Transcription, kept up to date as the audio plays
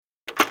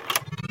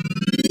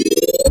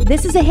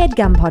This is a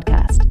HeadGum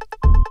podcast.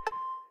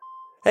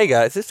 Hey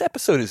guys, this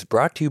episode is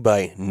brought to you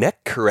by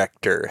Neck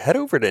Corrector. Head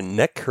over to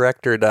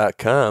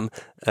neckcorrector.com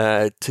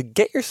to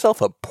get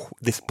yourself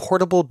this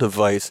portable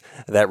device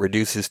that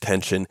reduces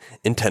tension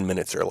in 10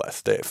 minutes or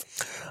less, Dave.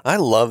 I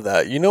love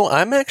that. You know,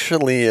 I'm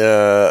actually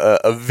a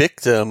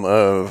victim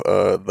of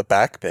the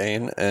back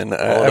pain, and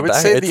I would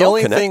say the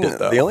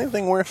only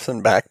thing worse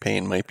than back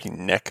pain might be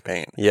neck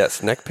pain.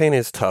 Yes, neck pain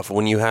is tough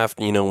when you have,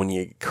 when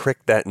you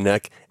crick that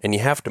neck and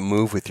you have to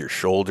move with your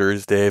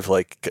shoulders, Dave,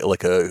 like a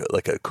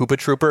Koopa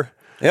Trooper.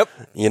 Yep.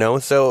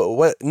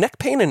 So neck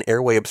pain and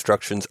airway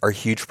obstructions are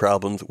huge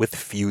problems with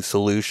few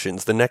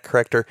solutions. The Neck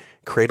Corrector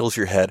cradles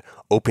your head,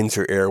 opens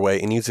your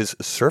airway, and uses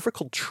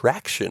cervical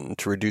traction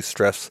to reduce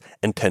stress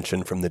and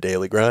tension from the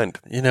daily grind.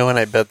 And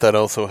I bet that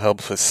also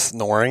helps with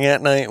snoring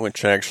at night,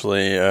 which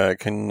actually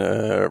can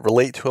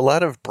relate to a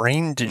lot of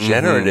brain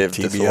degenerative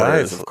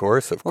disorders. Of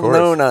course. Well,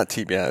 no, not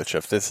TBIs,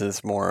 Jeff. This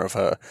is more of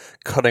a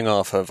cutting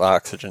off of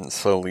oxygen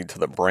slowly to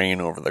the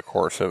brain over the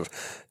course of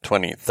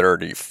 20,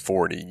 30,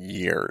 40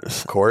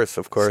 years. Of course.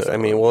 So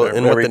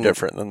And very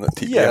different than the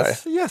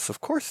TBI. Yes,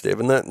 of course,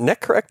 Dave. And the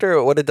Neck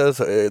Corrector, what it does,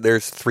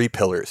 there's three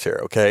pillars here,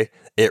 okay?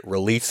 It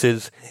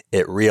releases,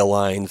 it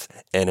realigns,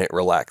 and it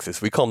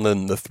relaxes. We call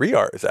them the 3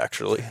 R's,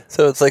 actually.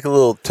 So it's like a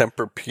little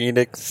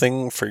Tempur-Pedic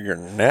thing for your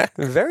neck?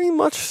 Very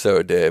much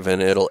so, Dave.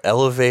 And it'll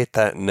elevate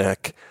that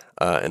neck,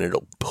 and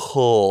it'll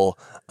pull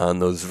on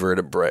those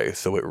vertebrae,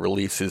 so it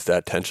releases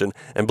that tension.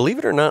 And believe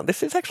it or not,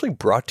 this is actually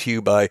brought to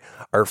you by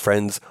our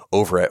friends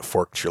over at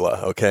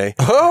Forktula, okay?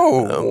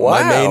 Oh, wow.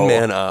 My main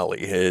man, Ollie,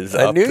 is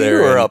I up knew there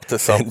you were up to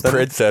something. in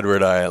Prince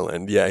Edward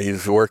Island. Yeah,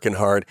 he's working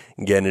hard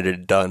and getting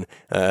it done.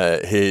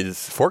 His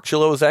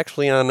Forktula was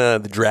actually on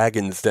the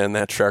Dragon's Den,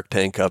 that Shark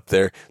Tank up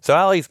there. So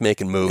Ollie's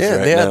making moves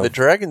right now. The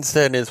Dragon's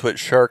Den is what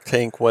Shark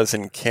Tank was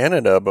in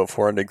Canada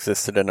before it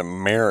existed in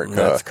America.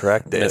 That's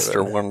correct, David.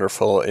 Mr.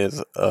 Wonderful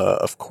is,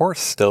 of course,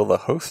 still the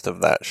host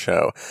of that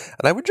show.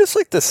 And I would just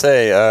like to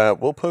say,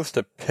 we'll post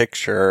a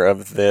picture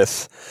of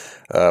this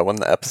when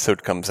the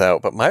episode comes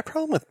out. But my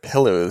problem with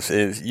pillows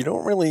is you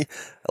don't really,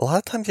 a lot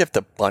of times you have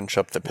to bunch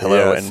up the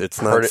pillow and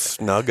it's not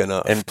snug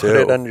enough and put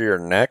it under your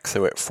neck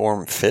so it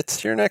fits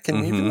to your neck.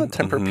 And even the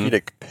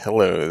Tempur-Pedic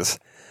pillows,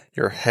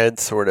 your head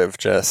sort of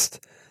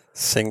just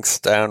sinks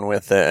down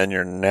with it and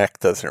your neck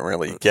doesn't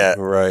really get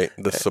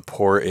the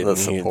support it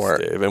needs,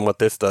 Dave. And what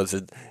this does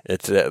is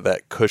it's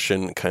that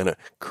cushion kind of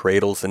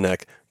cradles the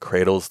neck,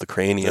 cradles the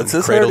cranium. Is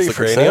this cradles already the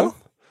for cranium. sale?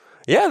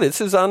 Yeah, this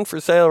is on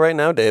for sale right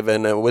now, Dave.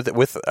 And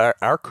with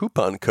our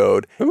coupon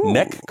code,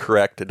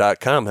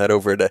 neckcorrect.com, head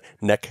over to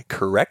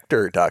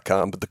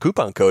neckcorrector.com. But the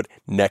coupon code,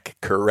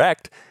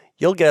 neckcorrect,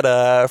 you'll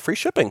get free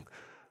shipping.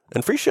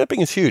 And free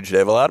shipping is huge,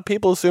 Dave. A lot of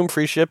people assume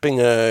free shipping,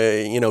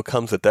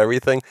 comes with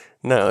everything.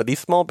 No, these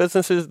small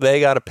businesses, they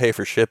got to pay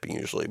for shipping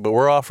usually. But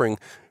we're offering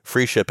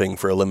free shipping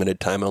for a limited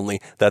time only.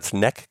 That's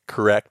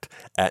neckcorrect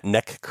at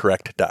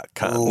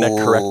neckcorrect.com.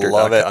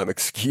 Neckcorrector.com,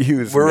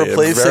 excuse me. We're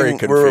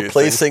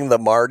replacing the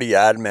Marty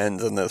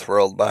admins in this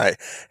world by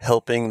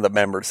helping the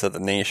members of the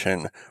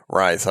nation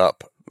rise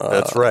up.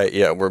 That's right.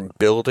 Yeah, we're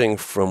building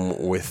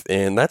from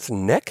within. That's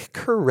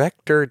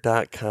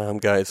neckcorrector.com,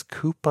 guys.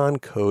 Coupon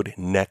code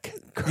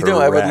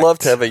neckcorrect. I would love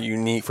to have a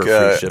unique for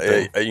free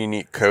shipping. a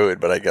unique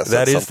code, but I guess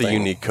that that's is the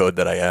unique code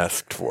that I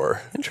asked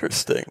for.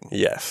 Interesting.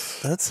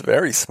 Yes. That's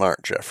very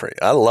smart, Jeffrey.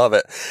 I love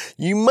it.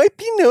 You might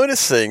be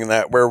noticing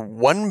that we're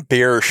one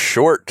bear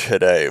short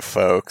today,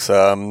 folks.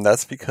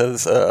 That's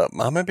because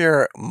Mama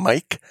Bear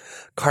Mike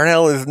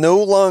Carnell is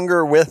no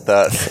longer with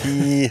us.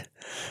 He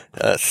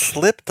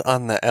slipped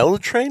on the L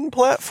train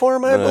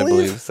platform, I believe. I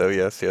believe so,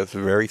 yes.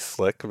 Very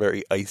slick,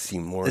 very icy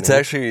morning. It's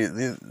actually,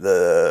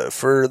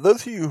 for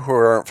those of you who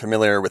aren't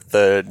familiar with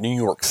the New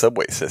York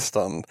subway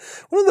system,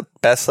 one of the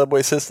best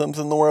subway systems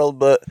in the world,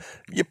 but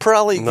you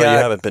probably you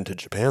haven't been to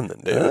Japan then,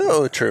 David.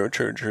 Oh, true,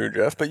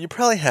 Jeff. But you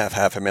probably have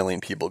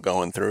 500,000 people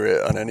going through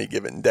it on any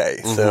given day.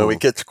 Mm-hmm. So it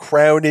gets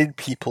crowded.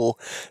 People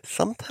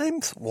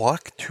sometimes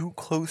walk too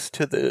close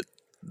to the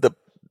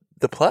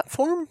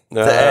platform?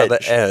 The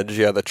edge,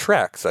 the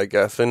tracks, I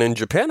guess. And in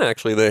Japan,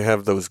 actually, they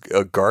have those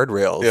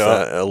guardrails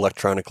that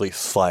electronically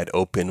slide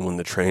open when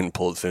the train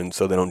pulls in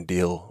so they don't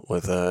deal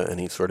with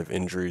any sort of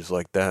injuries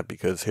like that.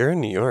 Because here in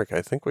New York,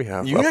 I think we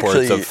have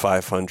upwards of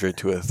 500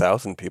 to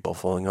 1,000 people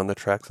falling on the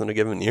tracks in a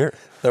given year.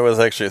 There was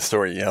actually a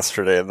story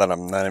yesterday that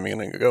I'm not even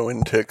going to go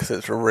into because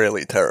it's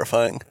really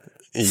terrifying.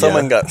 Yeah.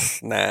 Someone got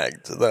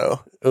snagged,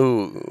 though.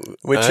 Ooh,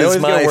 which I is always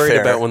my get worried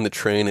fear. about when the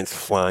train is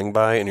flying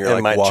by and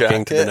you're like walking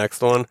jacket, to the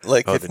next one.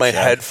 Like if my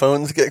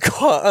headphones get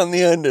caught on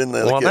the end, and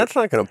that's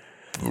not going to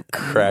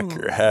crack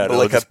your head.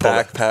 Like a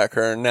backpack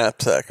or a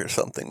knapsack or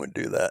something would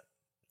do that.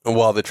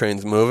 While the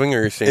train's moving,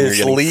 or you're saying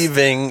it's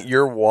leaving,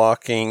 you're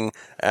walking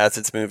as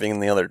it's moving in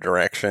the other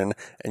direction,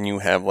 and you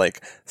have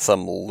like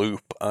some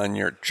loop on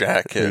your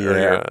jacket or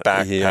your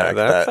backpack. Yeah,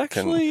 that's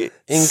actually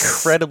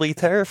incredibly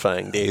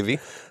terrifying, Davey.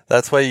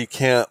 That's why you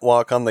can't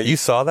walk on the... You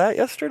saw that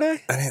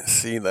yesterday? I didn't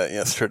see that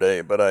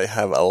yesterday, but I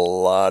have a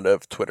lot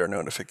of Twitter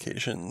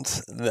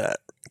notifications that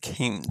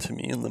came to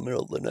me in the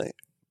middle of the night.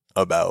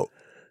 About?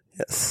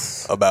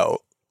 Yes.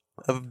 About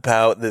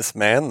this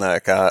man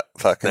that got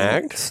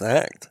fucking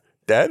snagged.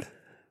 Dead?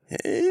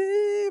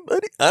 Hey,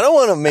 buddy. I don't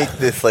want to make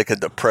this like a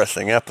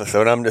depressing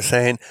episode. I'm just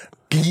saying,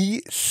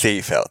 be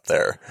safe out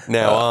there.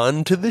 Now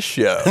on to the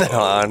show.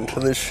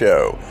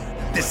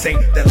 This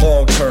ain't that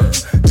long-term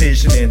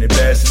vision and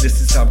investment. This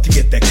is time to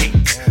get that cake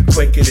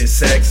quicker than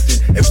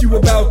Sexton. If you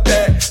about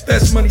that,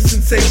 that's money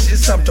sensation.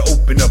 It's time to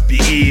open up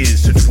your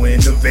ears to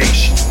twin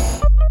innovation.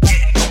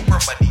 Getting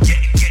Oprah money,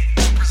 getting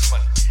Oprah's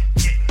money.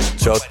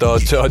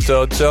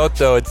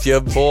 Choto, it's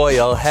your boy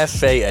El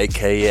Jefe,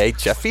 aka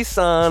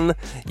Jefe-san,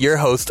 your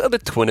host of the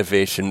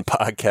Twinnovation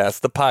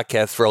Podcast, the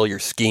podcast for all your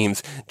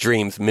schemes,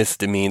 dreams,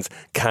 misdemeans,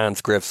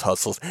 cons, grifts,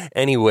 hustles,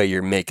 any way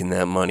you're making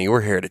that money,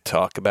 we're here to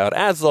talk about.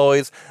 As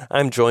always,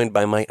 I'm joined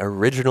by my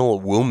original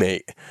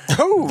woo-mate,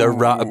 the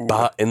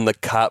robot in the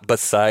cot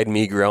beside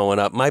me growing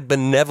up, my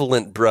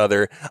benevolent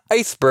brother,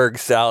 iceberg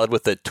salad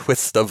with a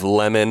twist of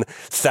lemon,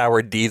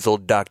 sour diesel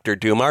Dr.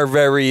 Doom, our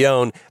very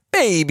own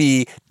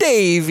baby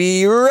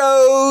Davey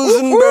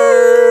Rosenberg.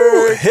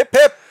 Hip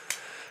hip.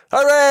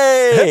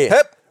 Hooray! Hip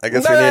hip. I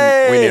guess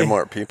we need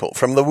more people.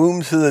 From the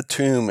womb to the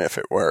tomb, if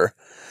it were.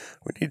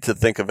 We need to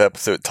think of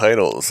episode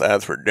titles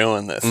as we're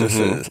doing this.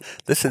 Mm-hmm.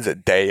 This is a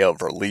day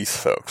of release,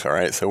 folks. All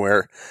right, so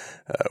we're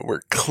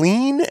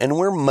clean and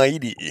we're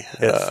mighty.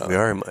 Yes, we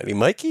are mighty.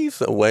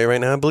 Mikey's away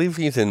right now. I believe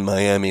he's in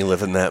Miami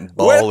living that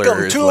ballers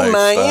Welcome to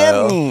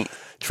lifestyle. Miami.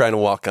 Trying to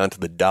walk onto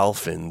the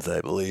Dolphins,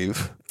 I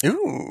believe.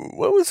 Ooh,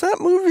 what was that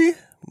movie?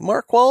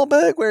 Mark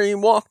Wahlberg, where he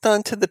walked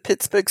onto the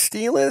Pittsburgh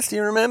Steelers. Do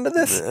you remember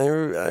this?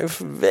 I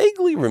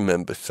vaguely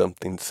remember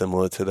something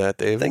similar to that,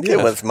 Dave. I think it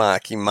was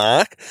Marky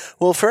Mark.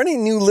 Well, for any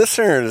new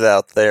listeners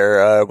out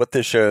there, what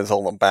this show is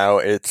all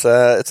about, it's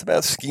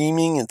about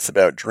scheming, it's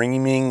about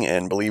dreaming,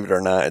 and believe it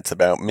or not, it's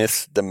about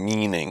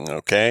misdemeaning,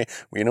 okay?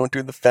 We don't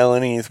do the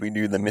felonies, we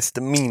do the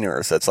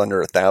misdemeanors. That's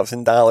under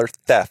 $1,000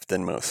 theft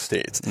in most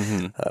states.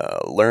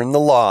 Mm-hmm. Learn the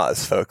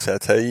laws, folks.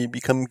 That's how you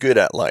become good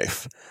at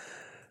life.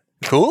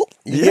 Cool?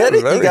 You Yeah, get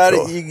it? very You got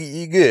cool. it?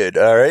 You good.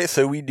 All right.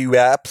 So we do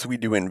apps, we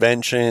do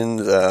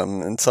inventions,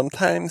 and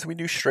sometimes we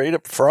do straight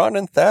up fraud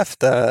and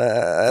theft.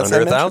 Under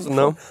 1,000,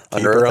 though.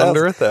 Keep her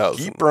under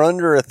 1,000. Keep her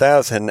under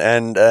 1,000.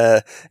 And,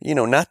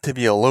 not to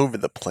be all over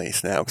the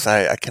place now, because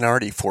I can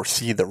already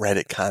foresee the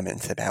Reddit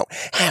comments about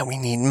how we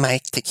need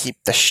Mike to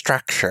keep the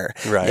structure.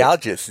 Right. Yeah, I'll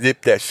just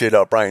zip that shit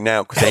up right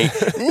now, because ain't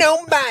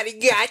nobody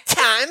got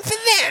time for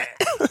that.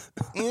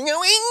 Ain't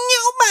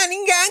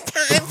nobody got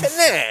time for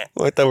that.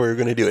 Well, I thought we were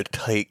going to do a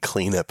tight,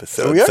 clean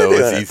episode, We are so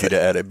doing it's it. easy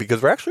to edit,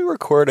 because we're actually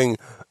recording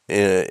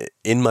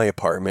in my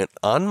apartment,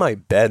 on my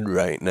bed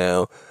right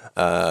now,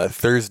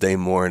 Thursday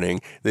morning.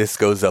 This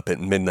goes up at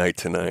midnight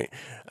tonight.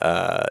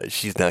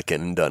 She's not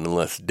getting done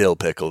unless Dill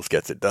Pickles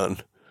gets it done.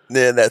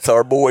 Yeah, that's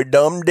our boy,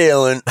 Dumb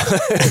Dylan.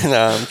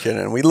 No, I'm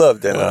kidding. We love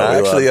Dylan. I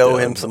actually owe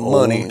him some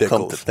money,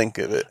 come to think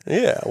of it.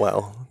 Yeah,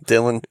 well.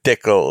 Dylan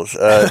Dickles.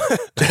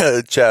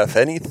 Jeff,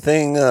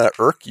 anything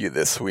irk you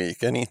this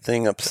week?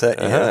 Anything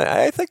upset you?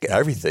 I think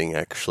everything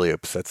actually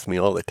upsets me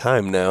all the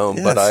time now,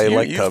 Yes,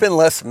 but you've been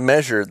less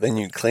measured than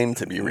you claim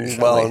to be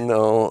recently. Well,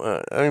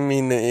 no, I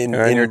mean, in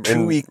your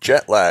 2-week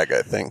jet lag,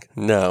 I think.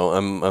 No,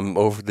 I'm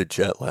over the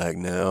jet lag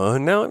now.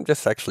 Now I'm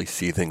just actually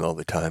seething all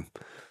the time.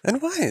 And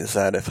why is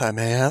that, if I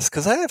may ask?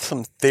 Because I have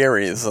some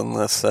theories,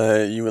 unless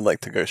you would like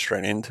to go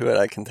straight into it.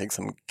 I can take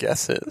some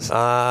guesses.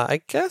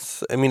 I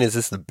guess, is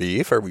this the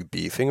beef? Are we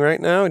beefing right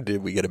now?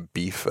 Did we get a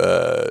beef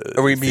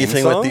Are we theme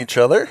beefing song? with each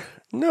other?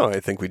 No, I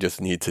think we just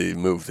need to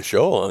move the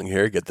show along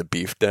here, get the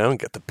beef down,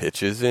 get the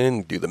pitches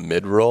in, do the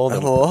mid-roll. I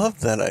love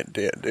that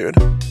idea, dude.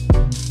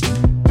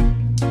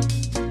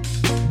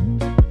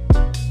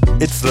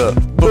 It's the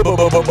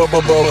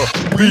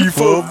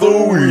beef of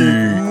the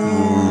week.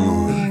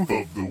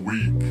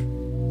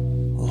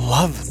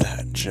 Love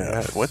that,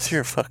 Jeff. What's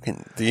your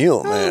fucking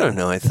deal, man? I don't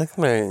know. I think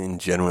in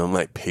general,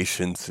 my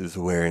patience is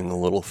wearing a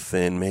little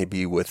thin,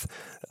 maybe with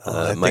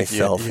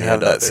myself. You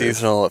have that others.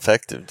 Seasonal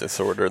affective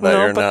disorder that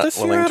you're but not this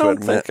year willing I to don't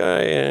admit. think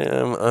I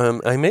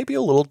am. I may be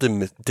a little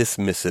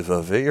dismissive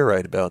of it. You're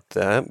right about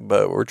that,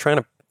 but we're trying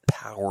to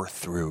power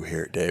through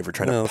here, Dave. We're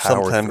trying to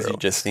power sometimes through. you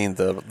just need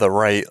the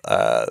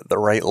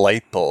right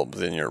light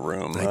bulbs in your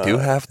room. I do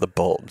have the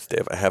bulbs,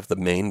 Dave. I have the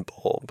main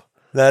bulb.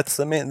 That's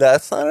the main.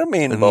 That's not a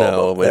main bulb.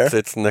 No, up there.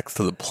 it's next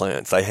to the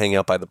plants. I hang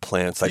out by the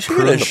plants. I You should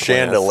prune get a the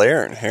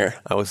chandelier in here.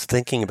 Plants. I was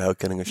thinking about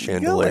getting a You got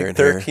chandelier like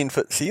in here.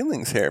 13-foot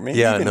ceilings here. Maybe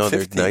Yeah, even no, they're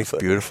 15 nice, foot.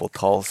 beautiful,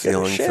 tall Get a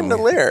ceilings.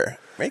 chandelier.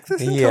 Make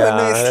this into Yeah, a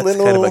nice that's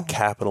little. kind of a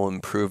capital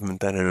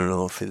improvement that I don't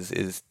know if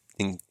is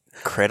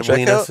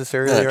incredibly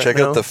necessary right check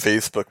now. out the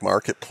Facebook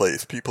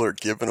Marketplace. People are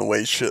giving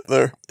away shit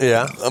there.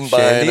 Yeah, I'm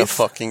buying a Shandies?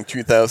 fucking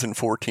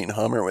 2014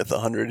 Hummer with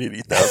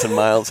 180,000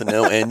 miles and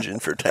no engine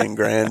for 10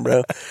 grand,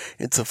 bro.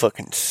 It's a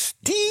fucking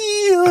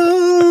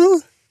steal.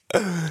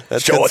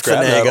 That's good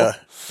scrap metal.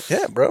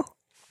 Yeah, bro.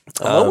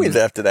 I'm always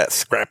after that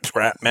scrap Do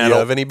metal. you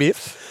have any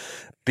beefs?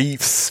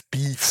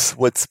 Beefs.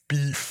 What's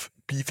beef?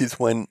 Beef is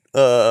when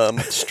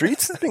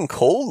streets has been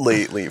cold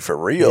lately, for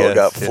real. Yes,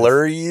 Got yes.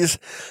 flurries.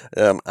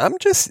 I'm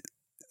just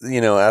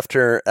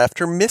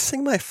after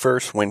missing my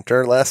first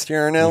winter last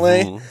year in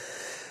LA,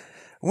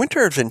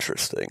 winter is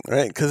interesting,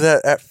 right? Because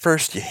at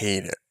first you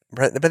hate it,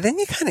 right? But then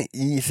you kind of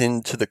ease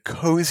into the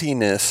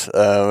coziness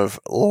of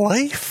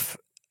life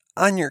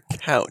on your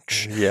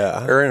couch,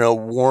 or in a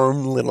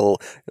warm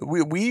little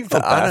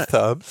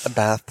bathtubs,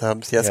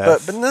 yes,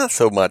 but not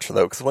so much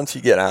though, because once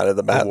you get out of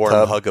the bathtub, the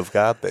warm hug of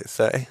God, they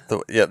say,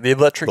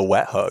 the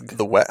wet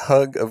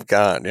hug of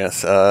God.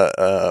 Yes.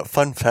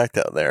 Fun fact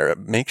out there: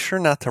 make sure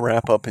not to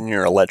wrap up in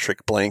your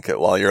electric blanket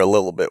while you're a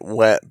little bit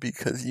wet,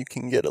 because you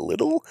can get a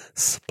little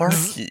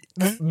sparky,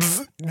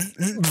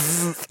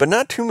 but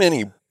not too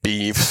many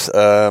beefs.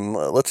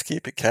 Let's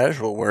keep it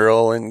casual. We're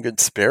all in good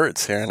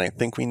spirits here, and I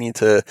think we need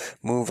to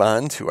move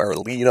on to our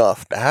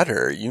leadoff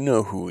batter. You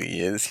know who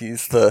he is.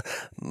 He's the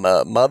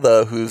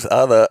mother who's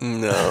other.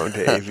 No,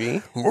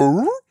 Davey.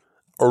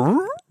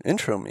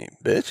 Intro me,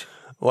 bitch.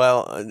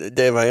 Well,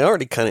 Dave, I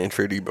already kind of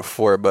introduced you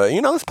before, but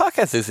this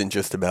podcast isn't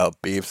just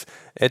about beefs.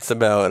 It's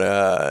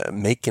about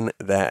making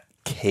that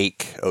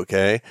cake,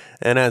 okay?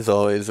 And as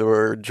always,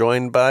 we're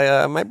joined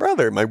by my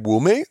brother, my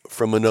roommate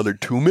from another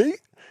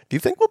two-mate. Do you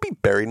think we'll be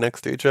buried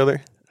next to each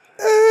other?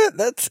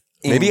 That's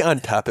maybe on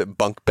top at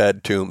bunk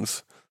bed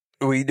tombs.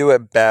 We do a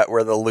bet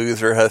where the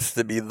loser has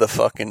to be the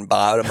fucking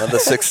bottom of the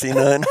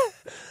 69. I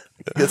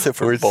guess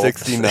if we're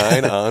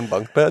 69 on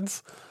bunk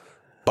beds,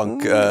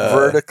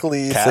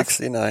 vertically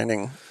cast?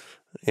 69ing.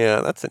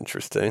 Yeah, that's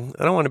interesting.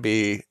 I don't want to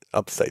be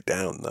upside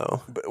down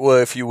though. Well,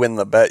 if you win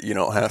the bet, you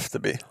don't have to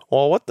be.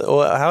 Well,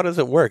 how does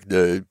it work?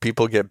 Do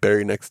people get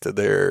buried next to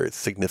their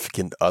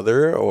significant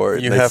other, or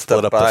you they have split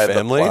to up buy the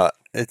family? The plot.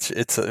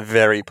 It's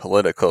very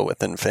political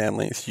within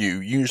families. You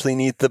usually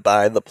need to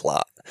buy the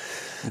plot.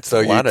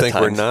 So you think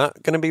we're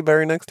not going to be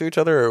buried next to each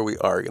other, or we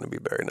are going to be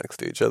buried next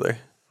to each other?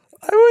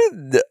 I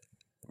would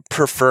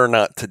prefer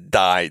not to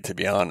die, to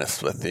be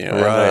honest with you.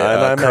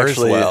 Right.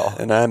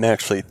 I'm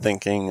actually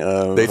thinking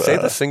of. They say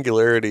the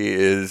singularity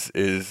is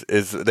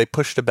they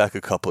pushed it back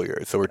a couple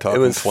years, so we're talking.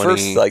 It was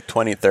first like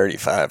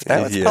 2035.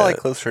 Now it's probably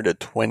closer to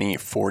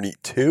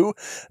 2042,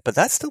 but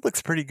that still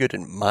looks pretty good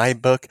in my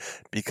book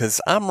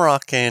because I'm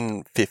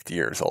rocking 50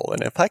 years old,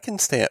 and if I can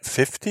stay at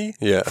 50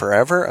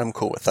 forever, I'm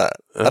cool with that.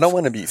 I don't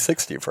want to be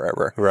 60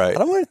 forever. Right. I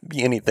don't want to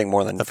be anything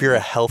more than. If you're a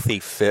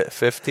healthy fit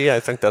 50, I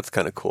think that's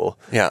kind of cool.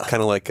 Yeah.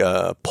 Kind of like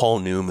Paul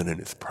Newman in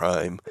his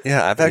prime.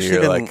 Yeah, I've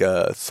actually been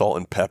like Salt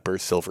and Pepper,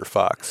 Silver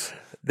Fox.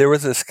 There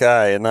was this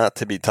guy, not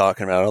to be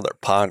talking about other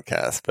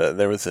podcasts, but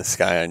there was this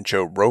guy on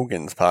Joe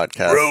Rogan's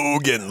podcast.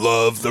 Rogan,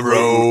 love the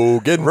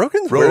Rogan.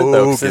 Rogan's weird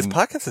though, because his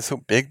podcast is so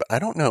big, but I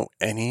don't know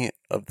any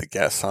of the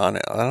guests on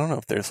it. I don't know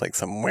if there's like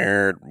some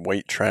weird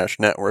white trash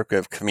network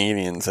of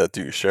comedians that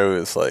do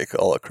shows like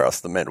all across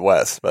the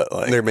Midwest, but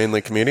like they're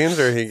mainly comedians,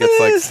 or he gets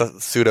like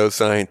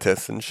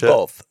pseudoscientists and shit.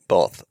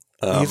 Both.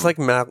 He's like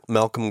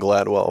Malcolm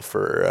Gladwell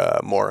for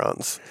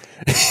morons.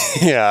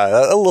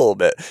 Yeah, a little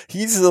bit.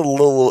 He's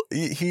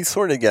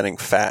sort of getting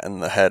fat in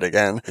the head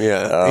again.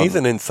 Yeah, he's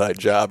an inside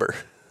jobber.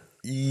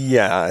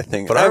 Yeah, I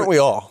think. But aren't we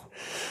all?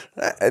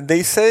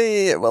 They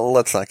say, well,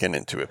 let's not get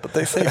into it, but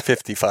they say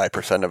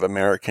 55% of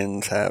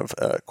Americans have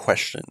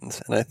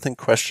questions. And I think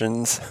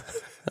questions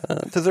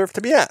deserve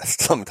to be asked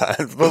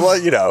sometimes.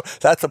 But,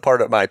 that's a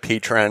part of my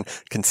Patreon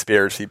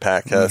conspiracy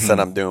podcast that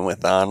I'm doing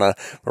with Anna,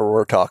 where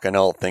we're talking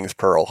all things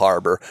Pearl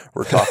Harbor.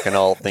 We're talking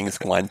all things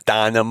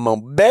Guantanamo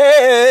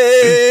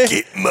Bay.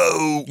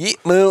 Gitmo.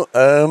 What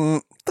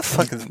the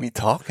fuck is we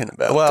talking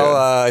about? Well,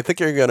 I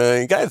think you're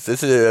gonna, guys.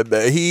 This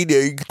is he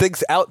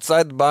thinks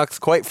outside the box.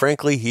 Quite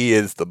frankly, he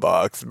is the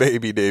box.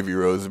 Baby Davey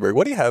Rosenberg.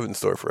 What do you have in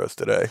store for us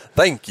today?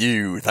 Thank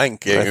you. I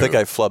think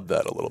I flubbed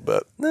that a little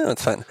bit. No,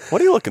 it's fine. What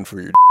are you looking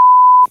for? Your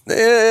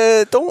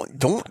I don't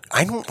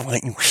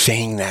want you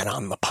saying that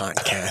on the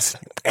podcast,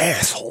 you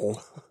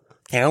asshole.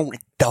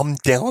 Dumb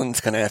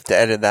Dylan's going to have to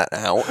edit that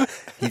out.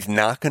 He's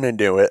not going to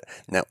do it.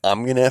 Now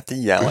I'm going to have to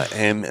yell at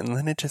him, and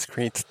then it just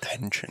creates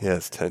tension.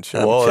 Yes,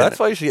 tension. Well, that's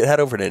why you should head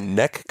over to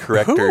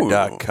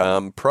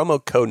neckcorrector.com,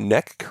 promo code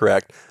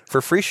neckcorrect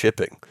for free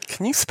shipping.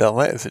 Can you spell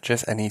that? Is it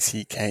just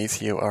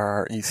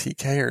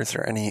NECKCORRECK, or is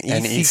there any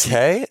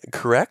NECK?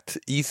 Correct?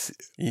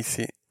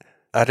 EC.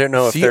 I don't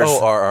know if there's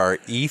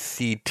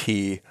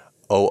CORRECTOR.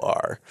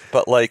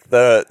 But like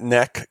the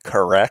neck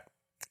correct.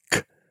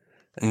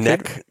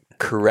 Neck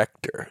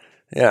corrector.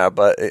 Yeah,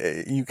 but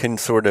you can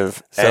sort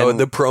of. So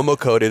the promo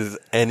code is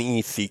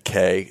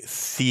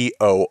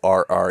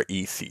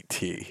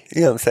NECKCORRECT.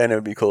 Yeah, I'm saying it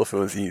would be cool if it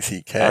was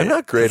ECK. I'm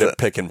not great at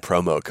picking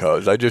promo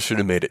codes. I just should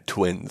have made it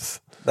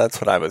twins.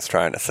 That's what I was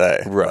trying to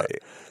say. Right.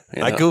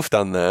 But, I goofed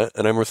on that,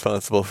 and I'm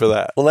responsible for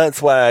that. Well,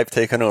 that's why I've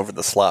taken over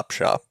the slop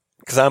shop.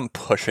 Because I'm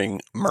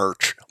pushing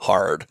merch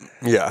hard.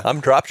 Yeah.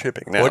 I'm drop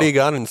shipping now. What do you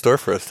got in store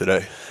for us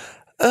today?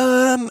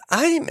 I'm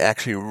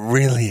actually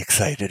really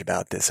excited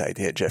about this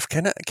idea, Jeff.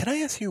 Can I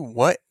ask you,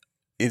 what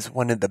is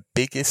one of the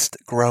biggest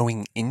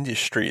growing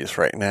industries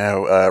right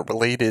now,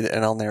 related,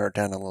 and I'll narrow it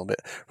down a little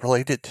bit,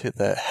 related to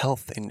the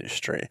health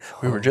industry.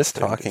 We were just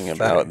talking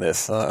about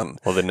this. Well,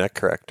 the neck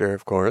corrector,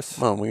 of course.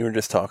 Well, we were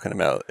just talking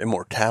about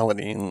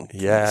immortality and the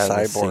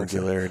cyborgs.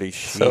 singularity.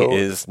 She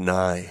is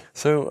nigh.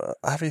 So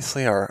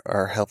obviously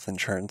our health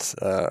insurance,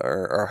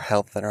 our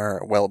health and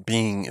our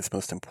well-being is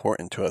most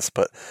important to us,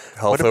 but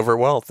Health over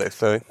wealth, they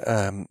say.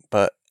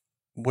 but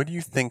what do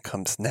you think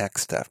comes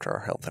next after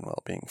our health and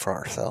well-being for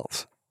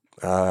ourselves?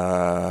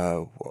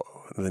 The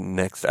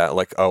next,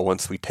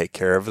 once we take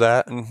care of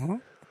that,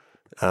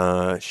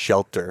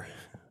 shelter.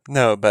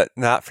 No, but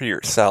not for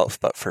yourself,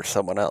 but for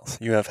someone else.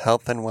 You have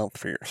health and wealth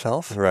for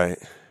yourself. Right.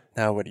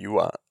 Now, what do you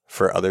want?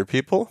 For other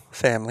people?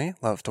 Family,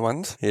 loved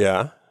ones.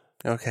 Yeah.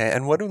 Okay,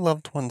 and what do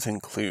loved ones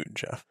include,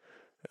 Jeff?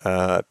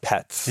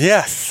 Pets.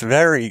 Yes,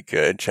 very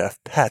good, Jeff.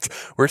 Pets.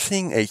 We're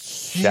seeing a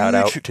Shout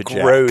out huge to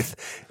Jack.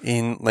 growth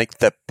in like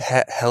the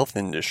pet health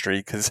industry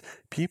because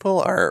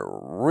people are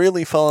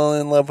really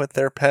falling in love with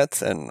their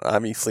pets, and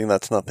obviously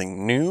that's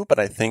nothing new. But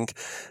I think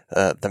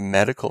the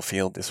medical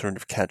field is sort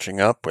of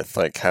catching up with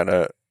like how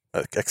to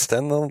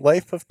extend the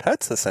life of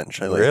pets,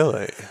 essentially.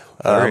 Really?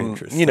 Very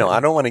interesting. You know, I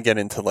don't want to get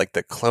into like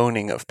the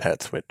cloning of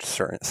pets, which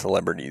certain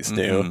celebrities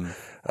do.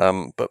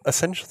 But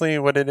essentially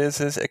what it is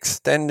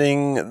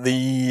extending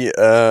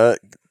the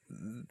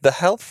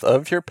health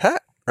of your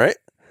pet, right?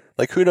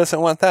 Like, who doesn't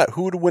want that?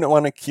 Who wouldn't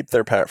want to keep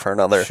their pet for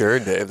another? Sure,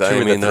 Dave.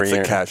 I mean, That's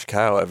a cash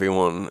cow.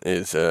 Everyone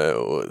is,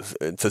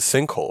 it's a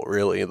sinkhole,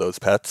 really, those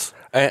pets.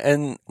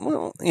 And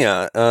well,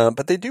 yeah,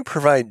 but they do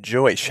provide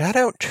joy. Shout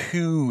out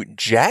to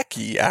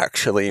Jackie,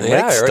 actually.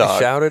 Yeah, Mike's I already dog.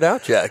 shouted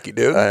out Jackie,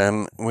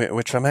 dude.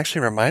 Which I'm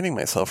actually reminding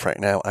myself right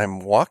now.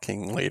 I'm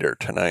walking later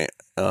tonight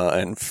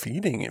and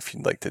feeding if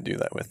you'd like to do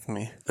that with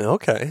me.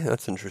 Okay,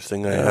 that's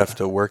interesting. I have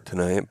to work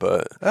tonight,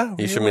 but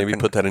you should maybe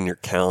put that in your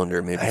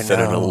calendar, maybe set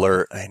an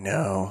alert. I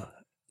know.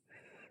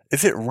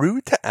 Is it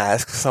rude to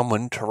ask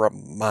someone to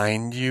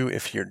remind you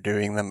if you're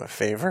doing them a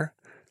favor?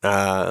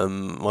 Why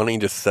don't you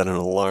just set an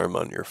alarm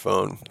on your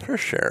phone? For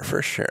sure.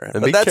 And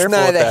But be that's careful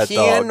not with a that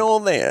dog. handle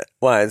there.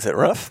 Why, is it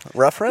rough?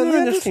 Rough around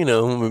Yeah, the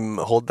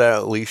just, hold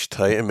that leash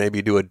tight and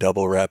maybe do a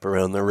double wrap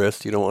around the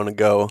wrist. You don't want to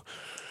go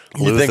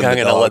You think losing I'm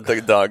the going to let dog.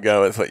 the dog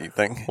go is what you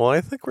think? Well,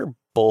 I think we're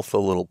both a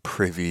little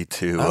privy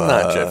to I'm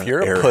not, Jeff.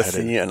 You're a airheaded.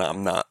 pussy and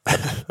I'm not.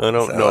 I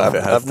don't So know if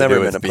it has I've to never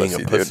do been with a being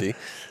pussy, a pussy.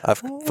 I've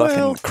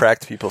fucking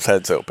cracked people's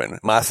heads open,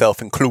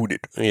 myself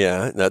included.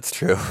 Yeah, that's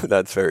true.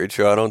 That's very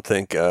true. I don't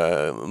think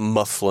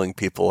muscling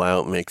people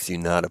out makes you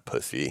not a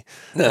pussy.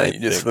 No,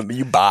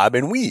 you bob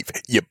and weave.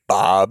 You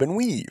bob and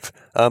weave.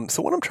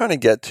 So what I'm trying to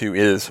get to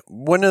is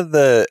one of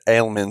the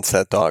ailments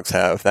that dogs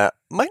have that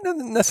might not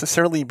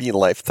necessarily be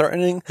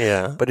life-threatening,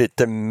 but it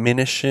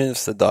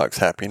diminishes the dog's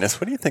happiness.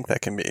 What do you think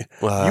that can be?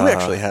 You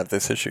actually have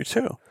this issue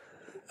too.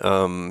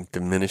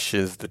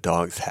 Diminishes the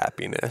dog's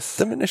happiness.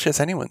 Diminishes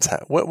anyone's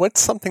what's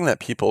something that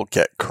people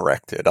get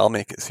corrected? I'll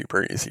make it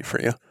super easy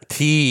for you.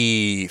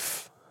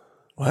 Teeth.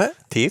 What?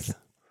 Teeth?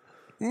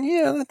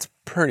 Yeah, that's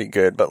pretty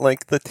good. But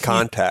like the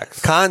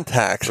Contacts.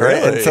 Contacts, right?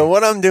 Really? And so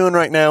what I'm doing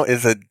right now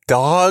is a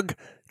dog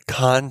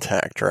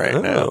contact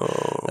right now.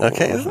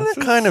 Okay, isn't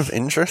that kind of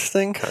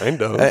interesting?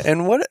 Kind of.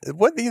 And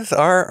what these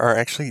are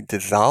actually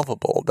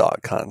dissolvable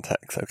dog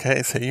contacts,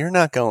 okay? So you're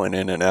not going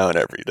in and out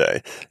every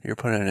day. You're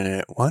putting it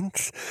in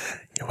once,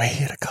 you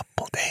wait a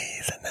couple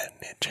days, and then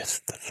it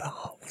just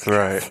dissolves.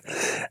 Right.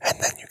 And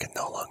then you can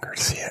no longer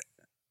see it.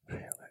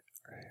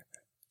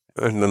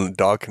 And then the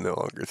dog can no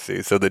longer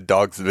see. So the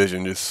dog's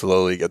vision just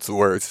slowly gets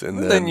worse. And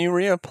then you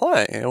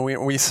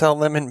reapply. We sell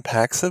them in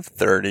packs of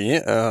 30,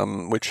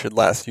 which should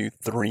last you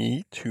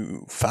 3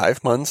 to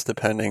 5 months,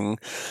 depending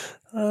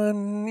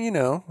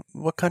on,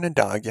 what kind of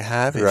dog you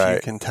have. If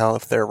you can tell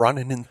if they're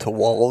running into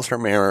walls or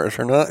mirrors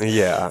or not.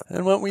 Yeah.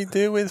 And what we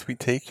do is we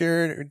take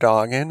your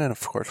dog in, and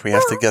of course we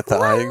have to get the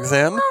eye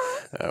exam.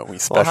 We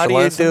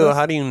specialize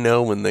how do you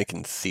know when they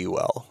can see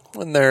well?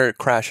 When they're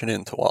crashing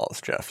into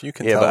walls, Jeff. You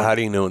can tell. Yeah, but how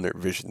do you know when their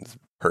vision's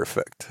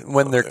perfect?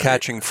 When they're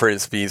catching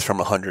frisbees from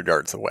 100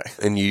 yards away.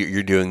 And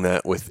you're doing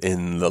that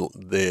within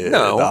the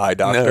eye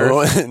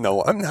doctor?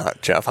 No, I'm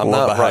not, Jeff.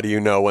 But how do you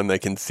know when they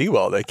can see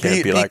well? They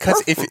can't be like,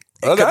 because if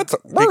that's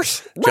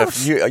worse.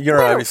 Jeff,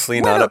 you're obviously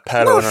not a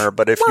pet owner,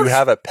 but if you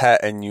have a pet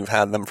and you've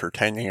had them for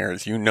 10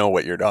 years, you know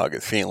what your dog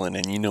is feeling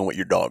and you know what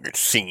your dog is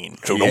seeing.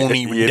 So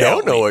you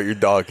don't know what your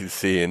dog is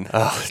seeing.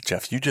 Oh,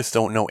 Jeff, you just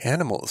don't know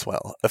animals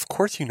well. Of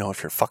course you know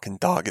if your fucking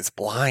dog is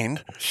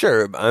blind.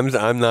 Sure, I'm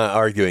not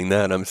arguing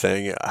that. I'm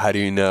saying, how do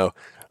you know?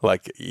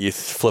 Like, you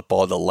flip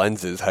all the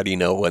lenses. How do you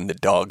know when the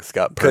dog's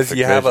got perfect Because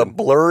you have a vision?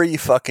 blorry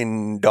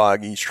fucking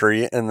doggy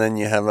street, and then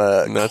you have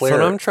a That's clear...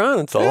 what I'm trying.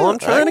 That's all I'm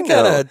trying to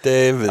get at,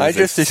 Dave. I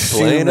just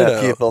assume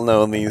that people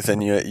know these,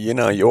 and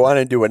you want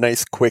to do a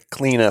nice, quick,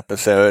 clean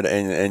episode,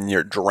 and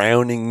you're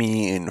drowning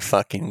me in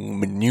fucking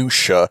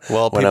minutia.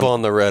 Well, people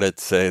on the Reddit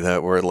say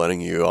that we're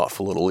letting you off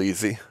a little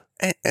easy.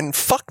 And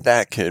fuck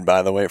that kid,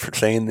 by the way, for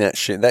saying that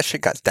shit. That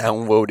shit got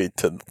downvoted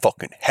to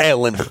fucking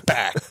hell and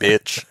back,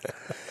 bitch.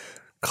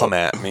 come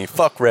at me.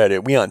 Fuck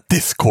Reddit. We on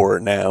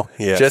Discord now.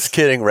 Yes. Just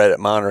kidding, Reddit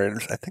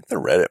moderators. I think the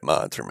Reddit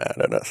mods are mad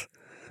at us.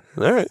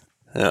 All right.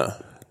 Yeah.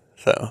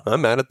 So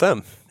I'm mad at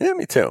them. yeah,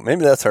 me too.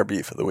 Maybe that's our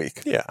beef of the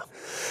week. Yeah.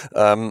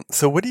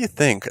 So what do you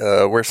think?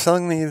 We're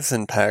selling these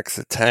in packs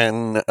of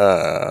 10.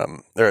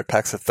 They're at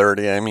packs of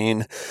 30. I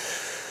mean,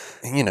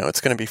 you know,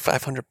 it's going to be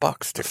 $500.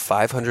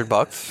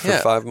 $500 for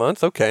Yeah. 5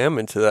 months. Okay, I'm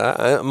into that.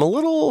 I'm a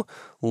little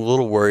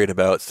worried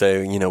about,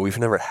 say, you know, we've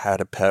never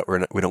had a pet.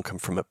 We don't come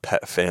from a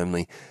pet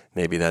family.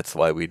 Maybe that's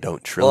why we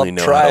don't truly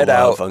know try how it to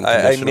love out.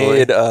 I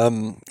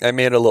unconditionally.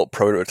 made a little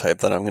prototype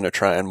that I'm going to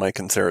try on Mike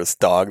and Sarah's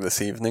dog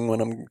this evening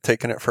when I'm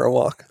taking it for a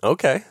walk.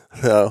 Okay.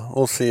 So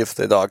we'll see if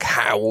the dog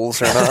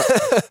howls or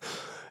not.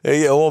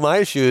 Yeah, well, my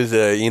issue is,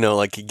 you know,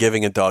 like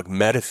giving a dog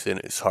medicine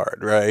is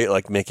hard, right?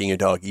 Like making a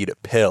dog eat a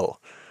pill.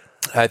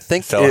 I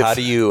think So how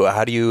do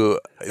you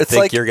It's think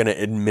like- you're going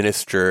to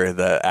administer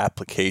the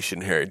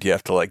application here? Do you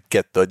have to like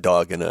get the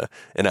dog in a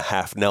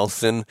half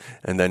Nelson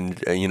and then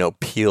you know,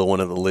 peel one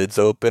of the lids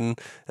open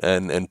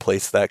and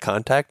place that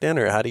contact in,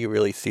 or how do you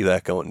really see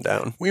that going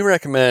down? We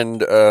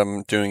recommend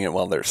doing it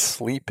while they're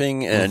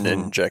sleeping and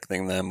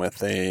injecting them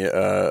with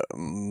a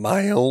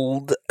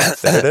mild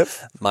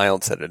Sedative?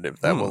 mild sedative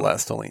that will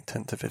last only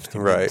 10 to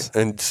 15 Right. minutes.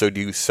 And so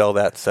do you sell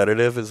that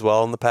sedative as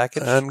well in the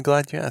package? I'm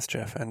glad you asked,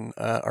 Jeff, and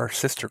our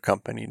sister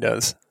company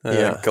does.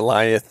 Yeah.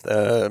 Goliath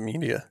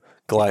Media.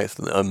 Goliath,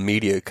 a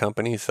media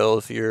company,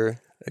 sells your...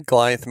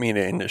 Goliath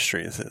Media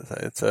Industries.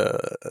 It's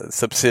a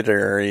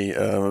subsidiary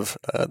of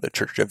the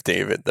Church of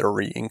David, the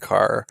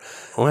reincar.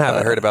 Oh, I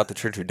haven't heard about the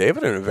Church of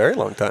David in a very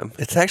long time.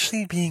 It's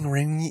actually being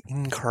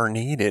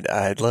reincarnated.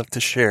 I'd love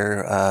to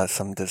share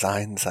some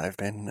designs I've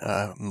been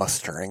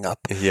mustering up.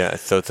 Yeah,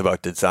 so it's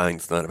about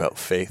designs, not about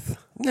faith.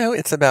 No,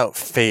 it's about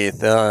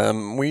faith.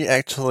 We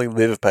actually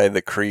live by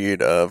the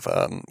creed of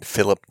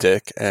Philip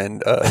Dick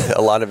and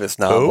a lot of his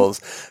novels.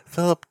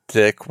 Philip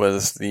Dick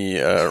was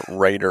the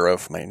writer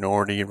of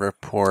Minority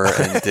Report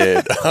and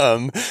did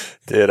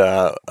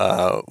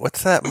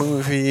what's that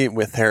movie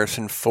with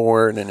Harrison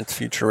Ford and it's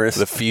futuristic?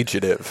 The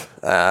Fugitive.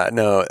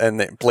 No,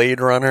 and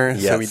Blade Runner.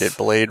 So he Yes. did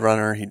Blade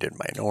Runner. He did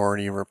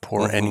Minority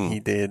Report, and he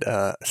did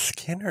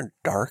Scanner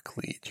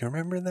Darkly. Do you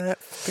remember that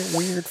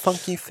weird,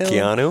 funky film?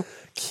 Keanu?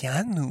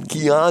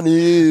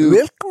 Keanu.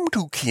 Welcome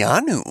to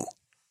Keanu.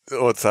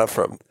 What's that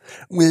from?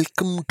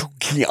 Welcome to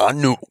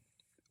Keanu.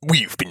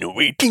 We've been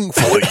waiting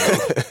for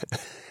you.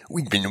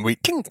 We've been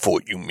waiting for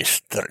you,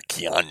 Mr.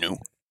 Keanu.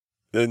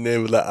 The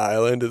name of the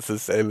island is the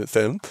same as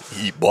him.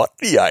 He bought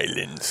the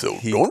island, so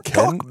He don't can-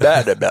 talk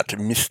bad about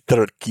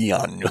Mr.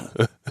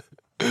 Keanu.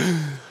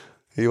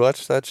 You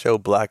watched that show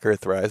Black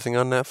Earth Rising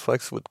on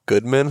Netflix with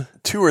Goodman?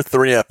 2 or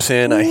 3 eps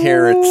in, I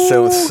hear it's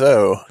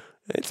so-so.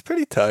 It's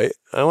pretty tight.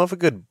 I love a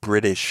good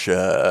British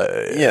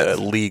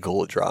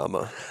legal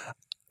drama.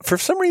 For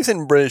some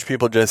reason, British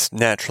people just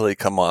naturally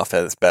come off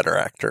as better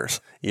actors.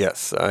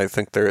 Yes, I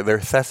think they're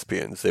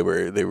thespians. They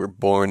were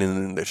born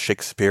in the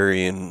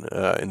Shakespearean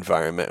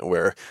environment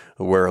where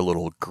we're a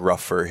little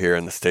gruffer here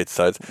in the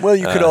stateside. Well,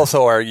 you could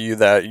also argue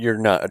that you're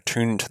not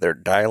attuned to their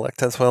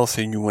dialect as well,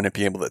 so you wouldn't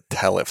be able to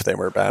tell if they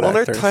were bad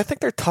actors. I think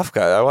they're tough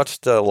guys. I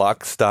watched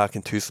Lock, Stock,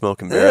 and Two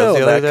Smoking Barrels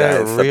the other that day.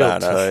 guy's the Real badass.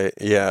 tight.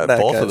 Yeah, That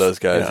both of guy's- those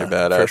guys yeah, are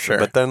badass. for sure.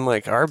 But then,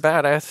 like, our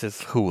badass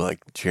is who?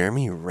 Like,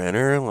 Jeremy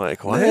Renner?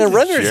 Like, why Yeah, is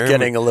Renner's Jeremy-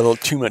 getting a little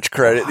too much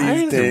credit Why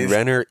these is days.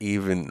 Renner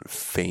even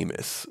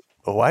famous?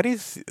 Why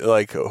does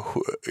like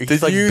he's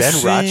Did like you Ben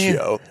see-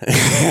 Raccio?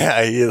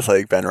 Yeah, he is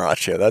like Ben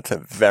Raccio. That's a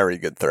very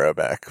good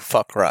throwback.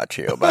 Fuck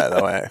Raccio, by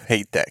the way. I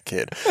hate that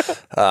kid.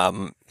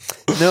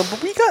 No,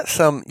 but we got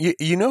some.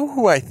 You know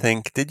who I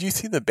think? Did you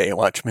see the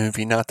Baywatch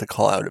movie? Not to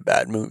call out a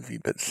bad movie,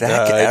 but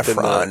Zac I did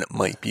Efron not.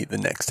 might be the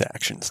next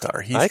action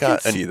star. He's I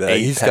got can see an that.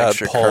 He's got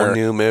Apex Paul occur-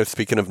 Newman.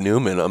 Speaking of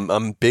Newman,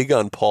 I'm big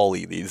on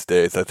Paulie these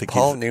days. I think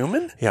Paul he's,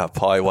 Newman? Yeah,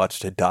 Paul. I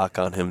watched a doc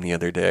on him the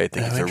other day. I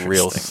think Oh, he's a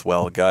real interesting.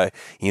 swell guy.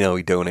 You know,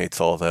 he donates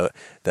all that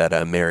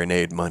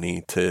marinade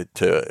money to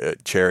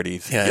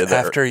charities. Yeah,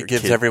 that after he are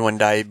gives kid- everyone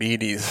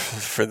diabetes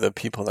for the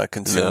people that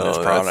consume No, his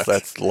product.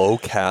 that's low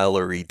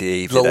calorie,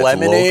 Dave. the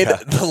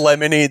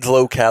lemonade's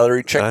low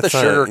calorie. Check the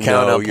sugar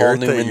count on Paul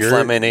Newman's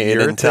lemonade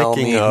and tell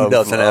me who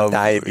doesn't have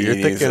diabetes. You're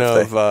thinking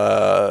if of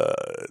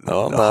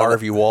I'm not.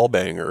 Harvey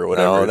Wallbang or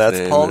whatever. No, his that's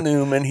name Paul is.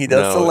 Newman. He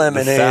does No, the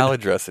lemonade. The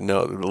salad dressing.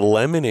 No, the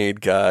lemonade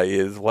guy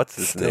is what's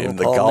his Still name?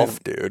 The Paul golf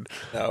Newman. dude.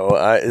 No,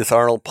 it's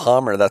Arnold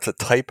Palmer. That's a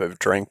type of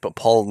drink, but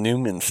Paul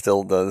Newman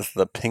still does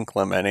the pink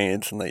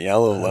lemonades and the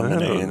yellow I don't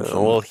lemonades.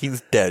 know. Well,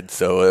 he's dead,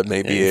 so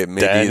maybe He's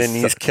dead, it's- and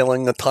he's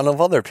killing a ton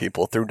of other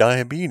people through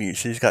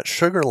diabetes. He's got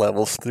sugar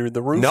levels through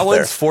the roof. no there.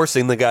 one's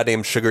forcing the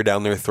goddamn sugar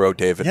down their throat,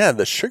 David. Yeah,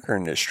 the sugar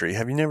industry.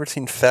 Have you never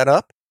seen Fed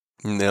Up?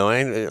 No,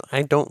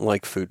 I don't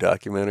like food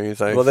documentaries.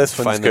 I Well, this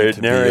one's find them good.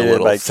 to be a Narrated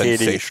little by Katie-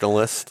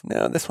 sensationalist.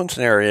 No, this one's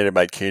narrated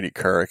by Katie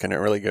Couric, and it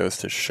really goes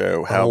to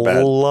show how I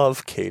bad.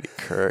 love Katie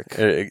Couric.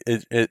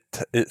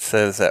 It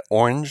says that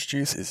orange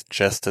juice is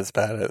just as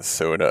bad as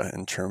soda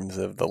in terms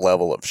of the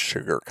level of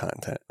sugar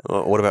content.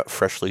 What about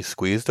freshly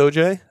squeezed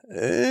OJ?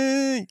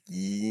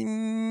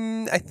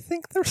 I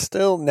think they're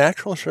still,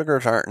 natural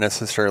sugars aren't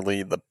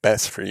necessarily the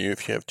best for you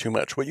if you have too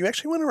much. What you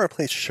actually want to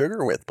replace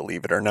sugar with,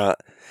 believe it or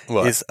not,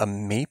 is a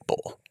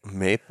maple.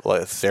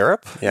 Maple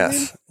syrup?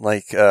 Yes.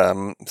 Like,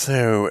 Anna's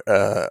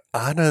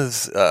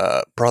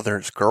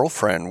brother's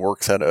girlfriend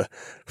works at a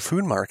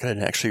food market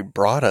and actually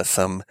brought us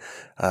some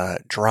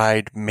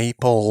dried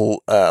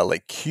maple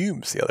like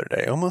cubes the other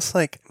day. Almost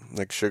like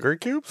sugar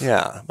cubes?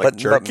 Yeah. Like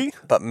jerky?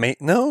 But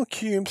no,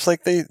 cubes.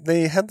 Like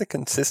they had the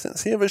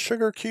consistency of a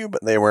sugar cube,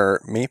 but they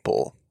were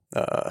maple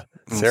syrup.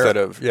 Instead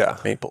of,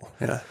 maple.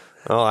 Yeah.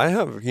 Oh, I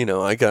have,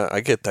 I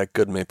get that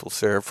good maple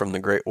syrup from the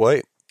Great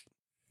White.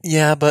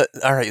 Yeah, but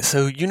all right.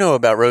 So you know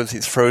about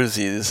Rosie's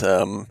Frozies?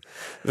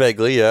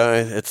 Vaguely, yeah.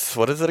 It's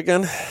what is it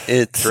again?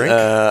 It's drink.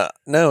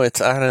 No, it's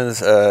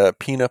Anna's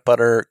peanut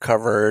butter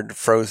covered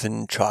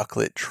frozen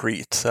chocolate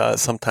treats.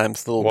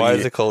 Sometimes they'll. Why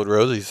is it called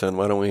Rosie's then?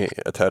 Why don't we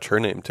attach her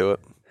name to it?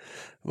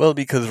 Well,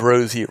 because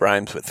Rosie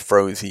rhymes with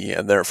Frozy,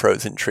 and they're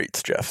frozen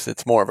treats, Jeff.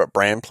 It's more of a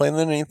brand play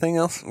than anything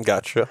else.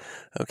 Gotcha.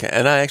 Okay,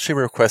 and I actually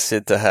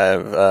requested to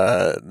have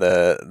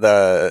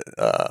the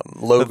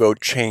logo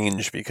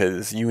changed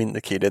because you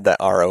indicated that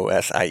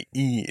ROSIE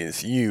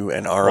is you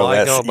and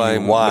ROSEY I go by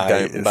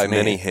me.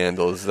 many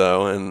handles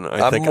though, and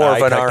I I'm think more I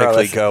of an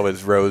technically ROS. go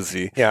as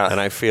Rosie. Yeah. And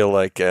I feel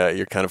like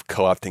you're kind of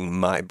co-opting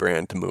my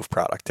brand to move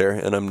product there,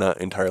 and I'm not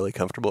entirely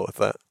comfortable with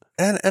that.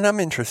 And I'm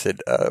interested.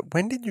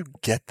 When did you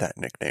get that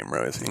nickname,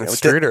 Rosie?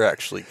 Streeter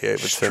actually gave it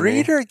to me.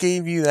 Streeter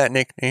gave you that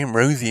nickname,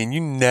 Rosie, and you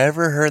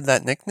never heard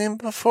that nickname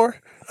before?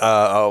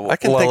 I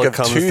can think of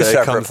two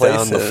separate it comes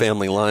down the places.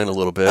 family line a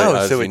little bit.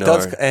 Oh, so it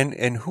does. Our-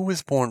 And who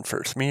was born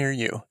first, me or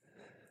you?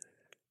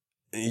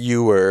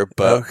 You were,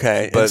 but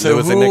okay. But so there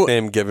was a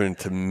nickname given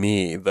to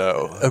me,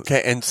 though.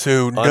 Okay, and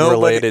so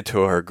unrelated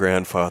to her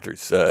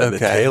grandfather's the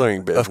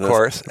tailoring business, of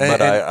course.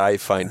 But I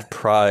find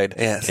pride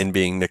yes. in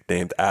being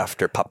nicknamed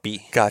after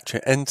Puppy. Gotcha.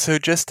 And so,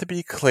 just to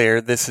be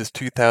clear, this is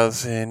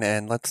 2000,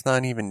 and let's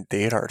not even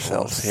date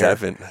ourselves here.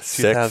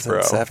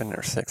 2007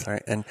 or 6,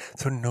 right? And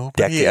so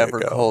nobody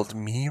ever called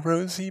me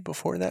Rosie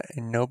before that,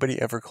 and nobody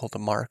ever called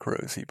Mark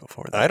Rosie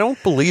before that. I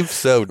don't believe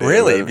so, David.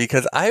 Really,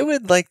 because I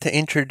would like to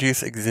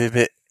introduce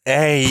Exhibit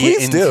A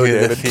Please into do, the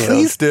David. field.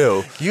 Please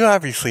do. You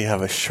obviously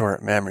have a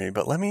short memory,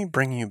 but let me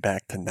bring you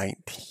back to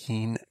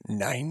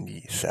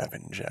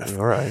 1997, Jeff.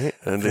 All right.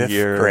 And the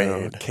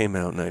year came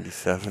out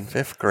 97.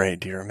 5th grade.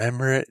 Do you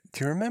remember it?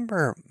 Do you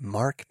remember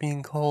Mark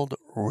being called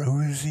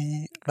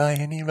Rosie by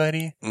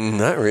anybody?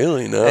 Not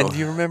really, no. And do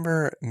you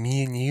remember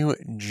me and you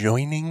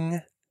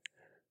joining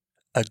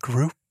a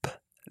group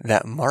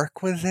that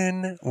Mark was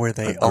in, where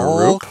they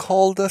all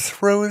called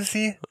us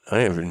Rosie?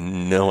 I have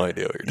no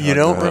idea what you're talking about. You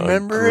don't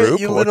remember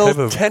it, you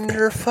little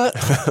tenderfoot?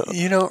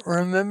 You don't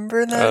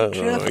remember that,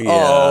 Jeff? Yeah.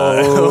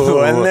 Oh,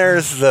 and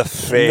there's the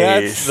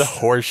face. That's the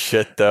horse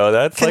shit, though.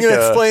 That's Can you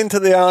explain to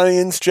the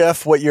audience,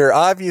 Jeff, what your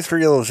obvious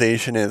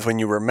realization is when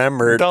you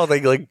remembered? No, they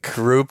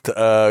grouped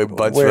a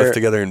bunch of us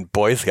together in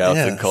Boy Scouts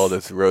and called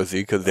us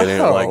Rosie because they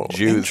didn't like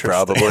Jews,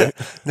 probably.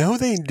 No,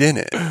 they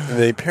didn't.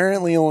 They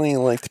apparently only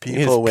liked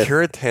people with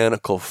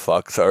puritanical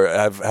fucks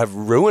have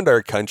ruined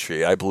our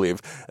country, I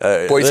believe.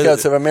 Boy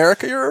Scouts of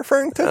America you're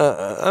referring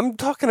to? I'm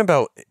talking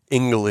about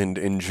England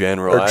in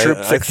general. Or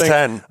Troop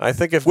 610. I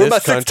think if Where my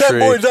 610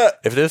 boys at?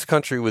 If this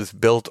country was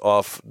built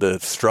off the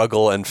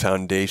struggle and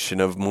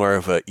foundation of more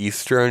of a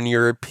Eastern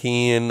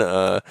European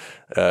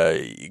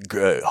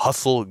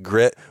hustle,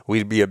 grit,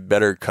 we'd be a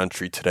better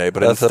country today.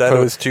 But as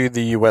opposed to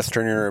the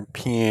Western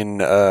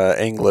European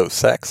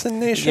Anglo-Saxon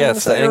nations?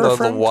 Yes,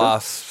 the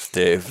WASPs,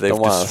 Dave. They've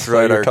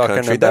destroyed our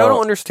country. They don't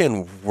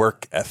understand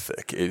work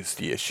ethic is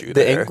the issue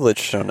there. The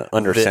English don't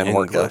understand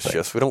work ethic.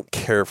 Yes, we don't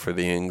care for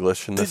the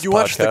English in this podcast. Did you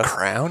watch The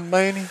Crown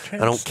by any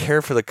chance? I don't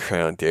care for The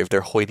Crown, Dave. They're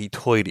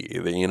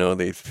hoity-toity.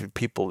 These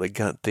people,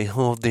 they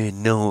hold their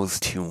nose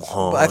too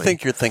high. I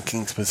think you're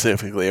thinking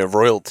specifically of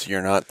royalty.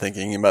 You're not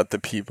thinking about the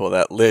people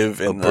that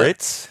live in the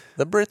Brits?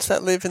 The Brits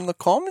that live in the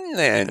common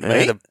land,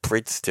 mate. The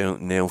Brits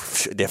don't know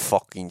their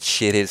fucking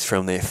shit is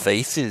from their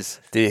faces.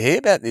 Do you hear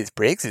about this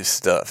Brexit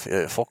stuff?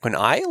 Fucking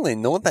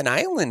Ireland, Northern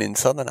Ireland and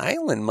Southern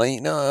Ireland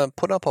might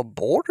put up a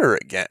border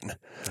again.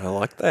 I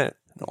like that.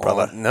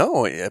 Brother.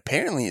 No,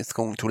 apparently it's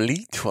going to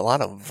lead to a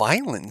lot of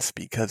violence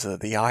because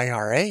of the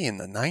IRA in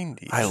the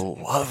 90s. I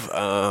love,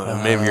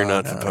 maybe you're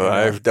not supposed,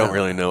 I don't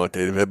really know what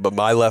they did, but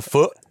My Left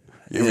Foot.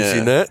 You ever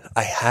seen that?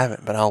 I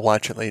haven't, but I'll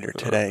watch it later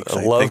today.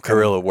 I love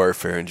guerrilla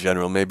warfare in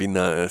general. Maybe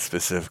not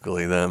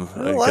specifically them.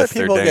 A lot of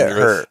people get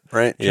hurt,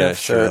 right? Yeah, Jeff?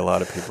 sure. A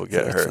lot of people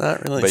get hurt. It's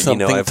not really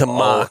something to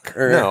mock.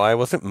 No, I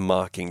wasn't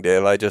mocking,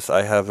 Dave.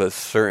 I have a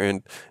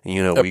certain,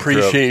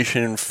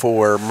 appreciation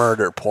for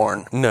murder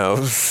porn.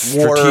 No,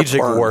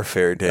 strategic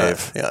warfare,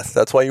 Dave. Yes,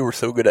 that's why you were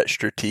so good at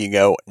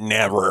Stratego.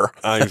 Never.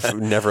 I've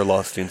never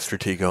lost in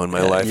Stratego in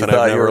my life, you and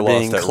thought I've never you were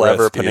being lost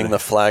clever, at putting the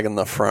flag in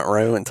the front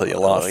row until you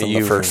lost in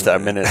the first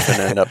 10 minutes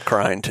and end up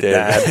crying to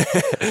Dad.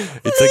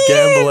 It's a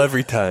gamble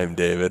every time,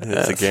 David.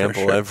 It's a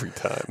gamble every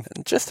time.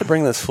 Just to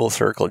bring this full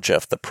circle,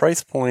 Jeff, the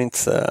price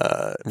points... Did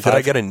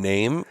I get a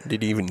name?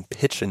 Did you even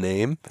pitch a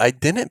name? I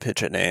didn't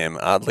pitch a name,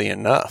 oddly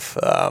enough.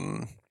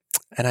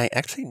 And I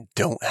actually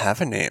don't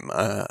have a name.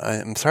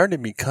 I'm sorry to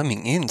be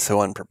coming in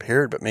so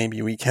unprepared, but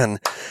maybe we can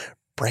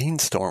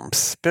brainstorm,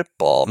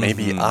 spitball,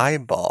 maybe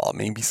eyeball,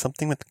 maybe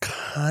something with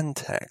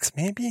context,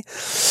 maybe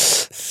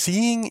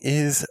seeing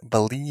is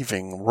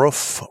believing,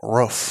 roof,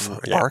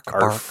 Yeah,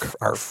 arf,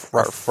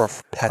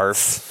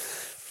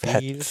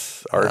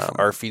 pets,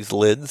 Arfie's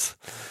lids,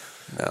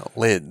 no,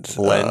 lids,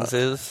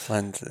 lenses,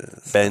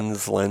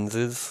 Ben's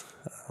lenses.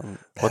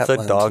 What's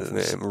that dog's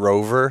name?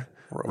 Rover?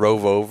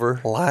 Rove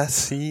over?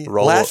 Lassie.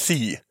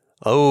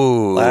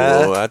 Oh,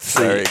 Lassie. That's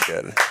very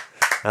good.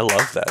 I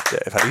love that,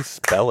 Dave. How do you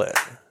spell it?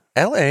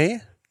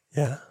 LA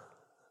Yeah.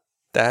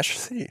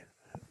 -C.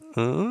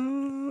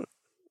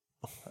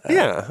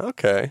 Yeah,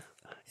 okay.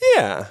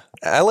 Yeah.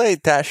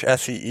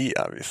 LA-SEE,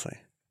 obviously.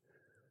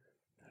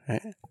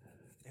 Right?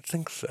 I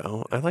think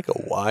so. I like a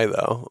Y,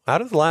 though. How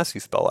does Lassie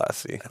spell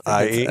Lassie?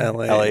 I-E,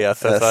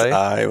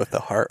 Lassi with the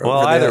heart Well,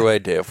 over either there. way,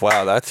 Dave.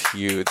 Wow, that's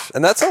huge.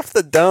 And that's off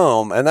the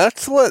dome. And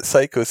that's what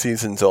Psycho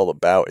Season's all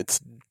about. It's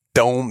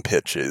dome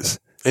pitches.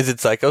 Is it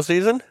Psycho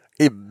season?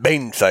 It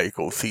been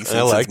Psycho Season.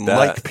 I like since that.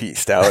 Mike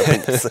pieced out.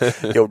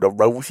 Yo, the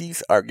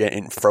Rosies are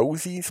getting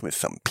frozies with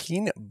some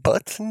peanut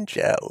butts and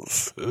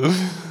gels.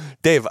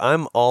 Dave,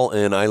 I'm all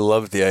in. I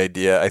love the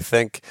idea. I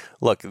think,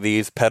 look,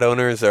 these pet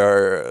owners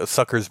are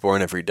suckers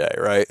born every day,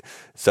 right?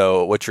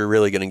 So what you're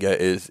really going to get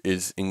is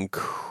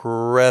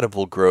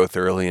incredible growth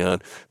early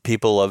on.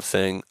 People love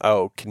saying,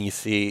 oh, can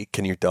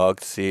your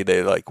dog see?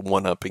 They like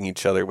one-upping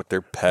each other with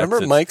their pets.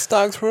 Remember Mike's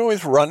dogs were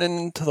always running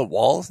into the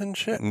walls and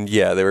shit?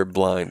 Yeah, they were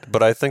blind.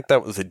 But I think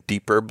that was a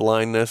deeper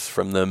blindness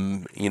from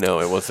them. You know,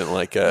 it wasn't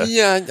like a...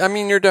 Yeah, I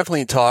mean, you're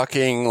definitely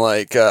talking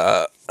like,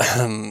 what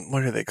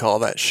do they call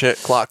that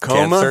shit?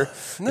 Glaucoma? Cancer?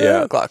 No,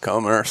 Yeah.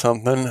 glaucoma or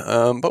something.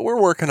 But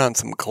we're working on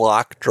some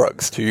Glock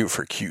drugs, too,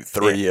 for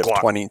Q3 of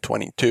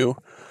 2022.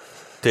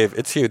 Dave,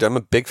 it's huge. I'm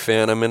a big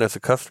fan. I'm in as a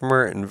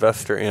customer,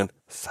 investor, and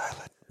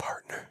silent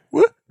partner.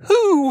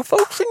 Woohoo,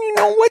 folks, and you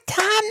know what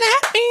time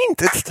that means.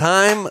 It's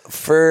time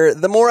for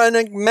the more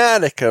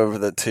enigmatic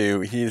of the two.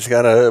 He's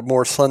got a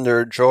more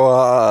slender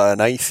jaw, an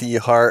icy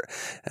heart,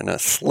 and a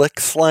slick,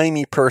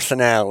 slimy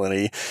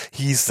personality.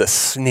 He's the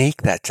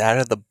snake that's out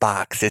of the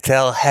box. It's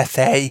El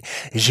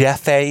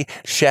Jefe,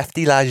 Chef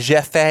de la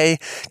Jefe,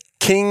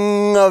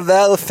 King of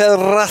El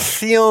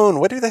Federacion.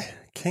 What are they?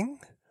 King?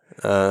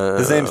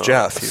 His name's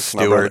Jeff. He's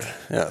Steward.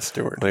 Yeah,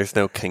 Steward. There's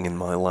no king in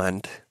my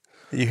land.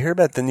 You hear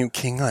about the new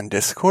king on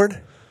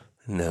Discord?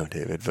 No,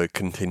 David, but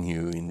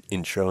continue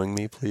introing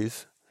me,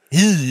 please.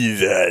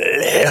 He's a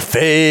Jefe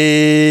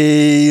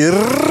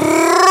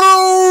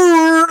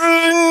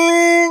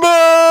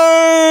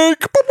Rodenberg.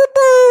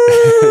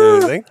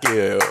 Thank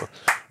you.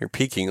 You're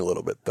peaking a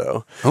little bit,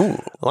 though.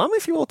 Ooh. Allow me,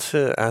 if you will,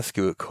 to ask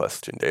you a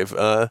question, Dave.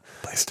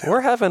 Please do.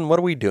 What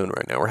are we doing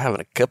right now? We're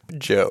having a cup of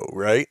Joe,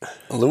 right?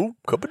 A little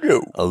cup of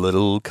Joe. A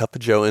little cup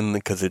of Joe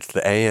because it's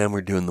the AM. We're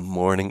doing the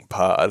morning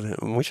pod.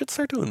 We should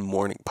start doing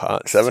morning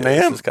pods. 7 a.m.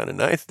 This is kind of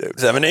nice, dude.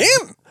 7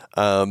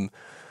 a.m.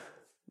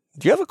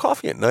 Do you have a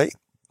coffee at night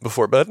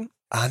before bed?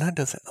 Anna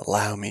doesn't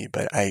allow me,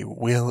 but I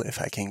will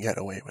if I can get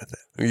away with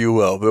it. You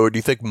will, but do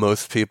you think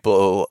most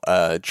people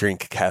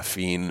drink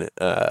caffeine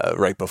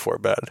right before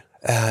bed?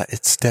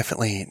 It's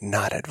definitely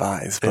not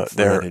advised, but It's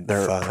they're not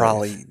advised.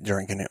 probably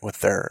drinking it with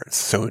their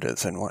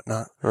sodas and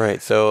whatnot.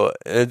 Right, so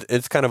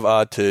it's kind of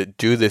odd to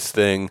do this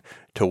thing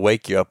to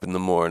wake you up in the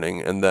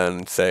morning and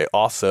then say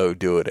also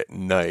do it at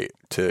night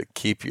to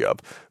keep you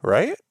up,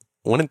 right?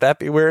 Wouldn't that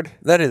be weird?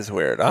 That is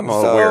weird. I'm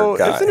a weird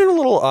guy. Isn't it a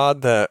little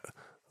odd that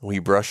we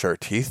brush our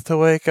teeth to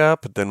wake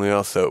up, but then we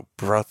also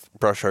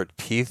brush our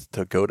teeth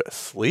to go to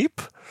sleep?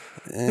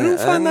 You don't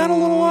find that a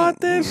little odd,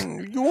 Dave?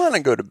 You want to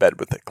go to bed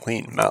with a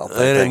clean mouth.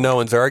 I And think. no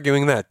one's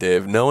arguing that,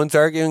 Dave. No one's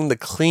arguing the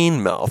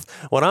clean mouth.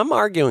 What I'm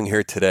arguing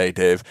here today,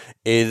 Dave,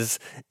 is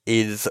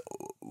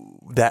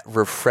that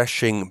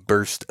refreshing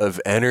burst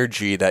of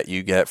energy that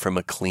you get from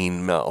a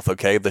clean mouth,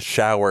 okay? The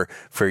shower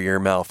for your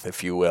mouth,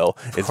 if you will,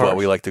 is what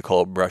we like to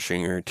call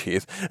brushing your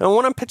teeth. And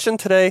what I'm pitching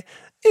today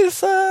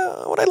is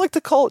what I like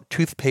to call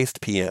toothpaste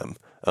PM.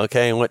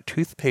 Okay, and what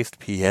toothpaste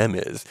PM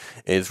is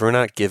we're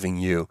not giving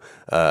you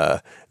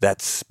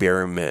that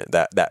spearmint,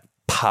 that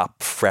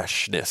pop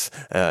freshness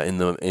I'm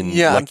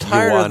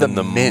tired of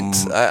the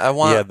mint. I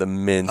want the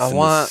mint and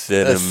want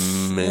the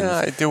cinnamon. Yeah,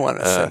 I do want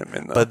a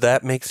cinnamon though. But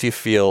that makes you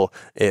feel,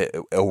 it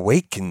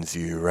awakens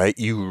you, right?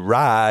 You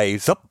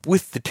rise up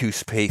with the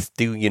toothpaste,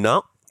 do you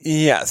not?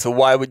 Yeah, so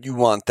why would you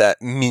want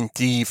that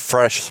minty,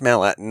 fresh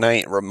smell at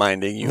night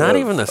reminding you Not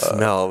of, even the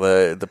smell,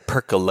 the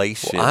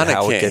percolation. Well, Anna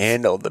how it can't gets,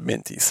 handle the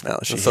minty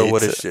smell. She so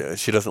what hates is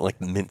she? She doesn't like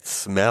mint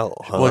smell,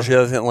 huh? Well, she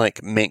doesn't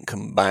like mint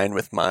combined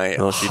with my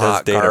she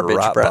hot does date a garbage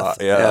rot breath.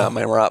 bot, yeah.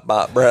 My rot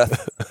bot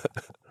breath.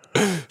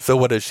 So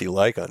what does she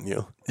like on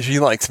you? She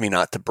likes me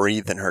not to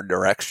breathe in her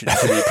direction,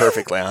 to be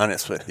perfectly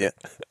honest with you.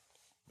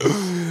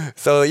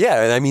 So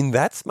yeah, and I mean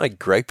that's my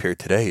gripe here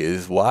today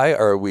is why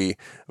are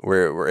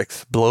we're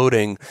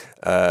exploding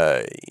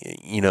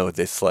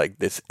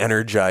this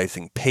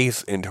energizing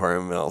pace into our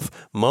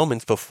mouth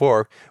moments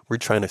before we're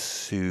trying to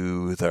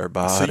soothe our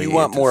body. So you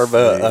want more of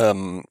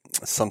a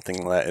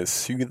something that is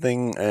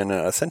soothing and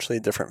essentially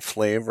a different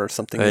flavor,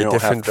 something you don't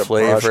different have to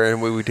flavor, brush.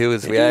 and what we do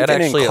is we add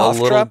actually a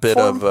little bit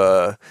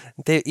of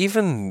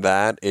even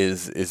that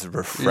is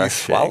refreshing. Are you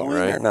swallowing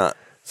right? or not?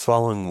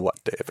 Swallowing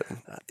what,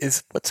 David?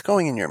 Is what's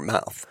going in your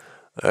mouth?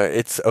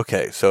 It's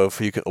okay. So if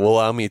you will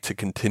allow me to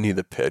continue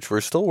the pitch, we're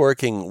still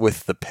working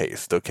with the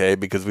paste, okay?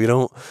 Because we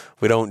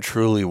don't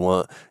truly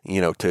want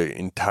to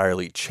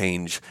entirely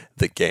change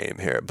the game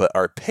here. But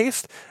our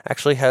paste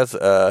actually has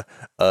a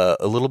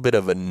little bit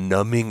of a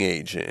numbing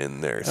agent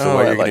in there. So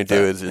what you're going to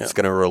do is it's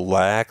going to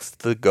relax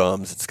the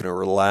gums, it's going to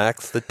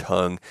relax the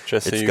tongue,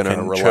 just so it's you going to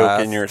can relax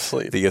choke in your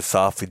sleep. the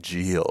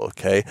esophageal,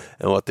 okay?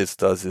 And what this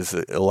does is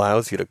it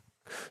allows you to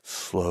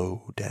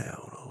slow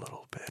down a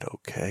little bit,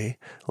 okay?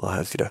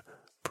 Allows you to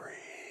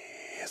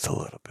a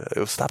little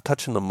bit. Stop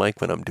touching the mic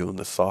when I'm doing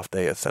the soft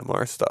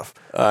ASMR stuff.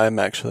 I'm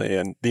actually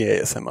the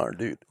ASMR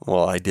dude.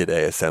 Well, I did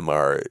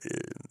ASMR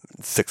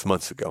 6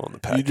 months ago on the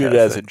podcast. You did it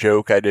as a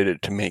joke. I did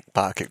it to make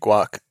pocket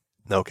guac.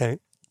 Okay,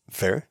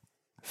 fair.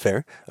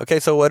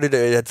 Okay, so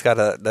it's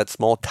got that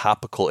small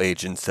topical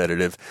agent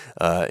sedative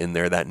in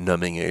there, that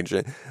numbing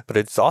agent, but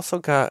it's also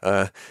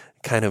got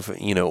kind of,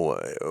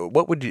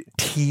 what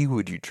tea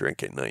would you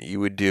drink at night?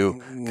 You would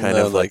do kind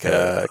of like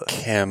a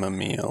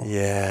chamomile.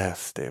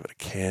 Yes, David,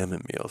 a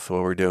chamomile. So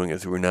what we're doing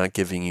is we're not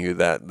giving you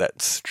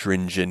that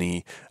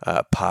stringent-y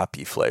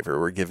poppy flavor.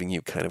 We're giving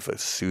you kind of a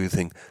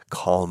soothing,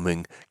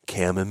 calming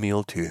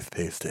chamomile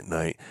toothpaste at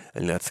night,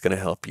 and that's going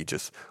to help you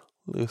just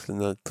loosen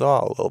the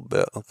jaw a little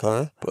bit,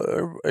 okay? But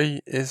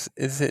is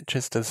it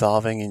just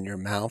dissolving in your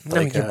mouth?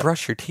 No, you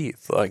brush your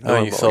teeth like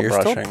normal.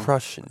 You're still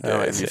brushing.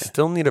 You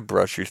still need a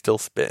brush. You're still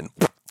spitting.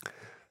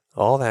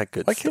 All that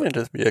good Why stuff. can't it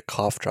just be a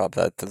cough drop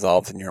that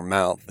dissolves in your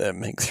mouth that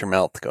makes your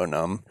mouth go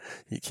numb?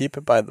 You keep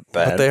it by the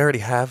bed. But they already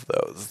have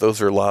those.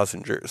 Those are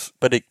lozenges.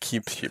 But it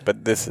keeps you.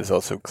 But this is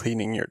also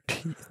cleaning your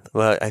teeth.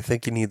 Well, I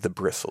think you need the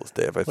bristles,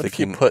 Dave. What if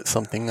you put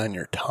something on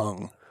your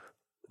tongue?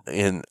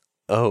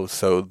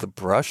 So the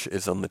brush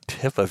is on the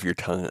tip of your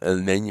tongue,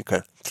 and then you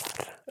can...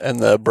 And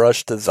the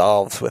brush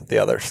dissolves with the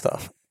other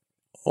stuff.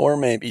 Or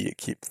maybe you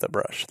keep the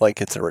brush like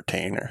it's a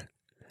retainer.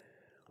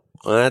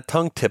 Well, that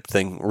tongue tip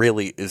thing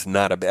really is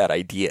not a bad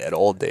idea at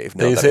all, Dave.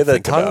 They say the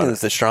tongue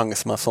is the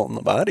strongest muscle in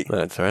the body.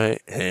 That's right.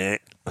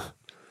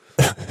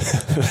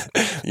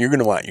 You're going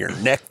to want your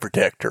neck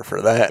protector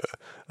for that.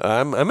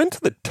 I'm into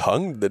the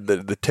tongue,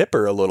 the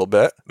tipper a little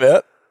bit.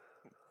 Yep.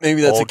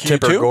 Maybe that's old a cue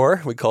tipper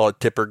gore. We call it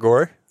tipper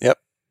gore. Yep.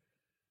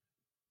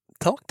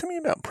 Talk to me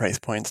about price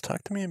points.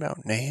 Talk to me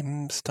about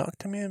names. Talk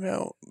to me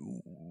about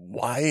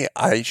why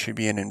I should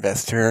be an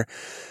investor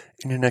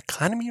in an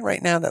economy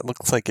right now that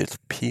looks like it's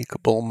peak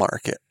bull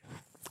market.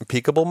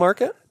 Peakable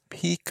market?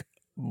 Peak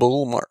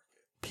bull market.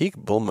 Peak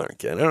bull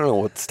market. I don't know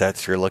what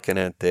stats you're looking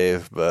at,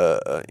 Dave,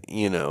 but,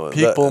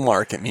 Peak bull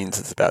market means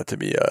it's about to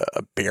be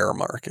a bear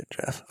market,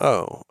 Jeff.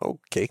 Oh,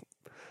 okay.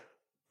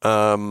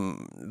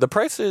 The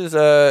price is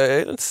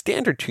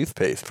standard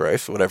toothpaste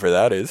price, whatever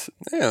that is.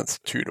 Yeah, it's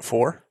 2 to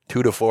 4.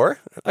 2 to 4?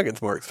 I think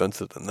it's more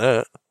expensive than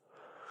that.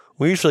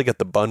 We usually get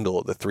the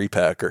bundle, the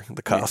 3-packer,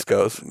 the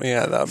Costco's.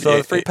 Yeah, that'll be so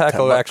the 3-pack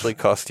will $10. actually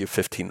cost you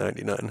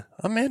 $15.99.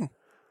 I'm in.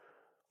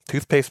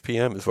 Toothpaste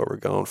PM is what we're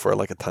going for,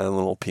 like a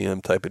Tylenol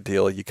PM type of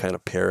deal. You kind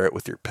of pair it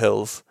with your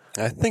pills.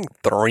 I think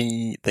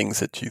 3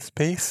 things of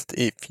toothpaste,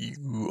 if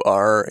you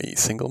are a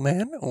single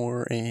man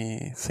or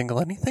a single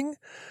anything,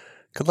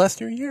 could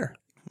last you a year.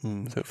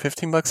 So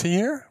 $15 a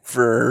year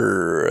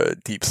for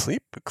deep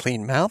sleep, a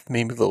clean mouth,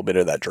 maybe a little bit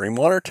of that dream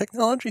water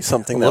technology,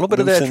 something a little bit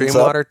of that dream up.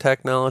 water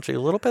technology, a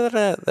little bit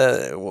of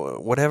that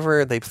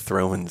whatever they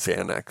throw in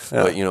Xanax,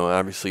 but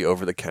obviously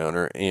over the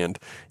counter, and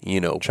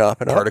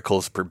chop it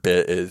particles per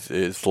bit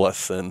is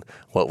less than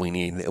what we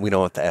need. We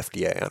don't want the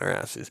FDA on our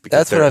asses because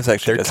that's what I was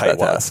actually they're just about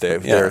to tightwads, ask.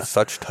 Dave. Yeah. They're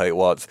such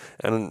tightwads,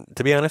 and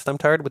to be honest, I'm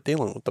tired with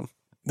dealing with them.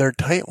 They're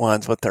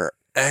tightwads, but they're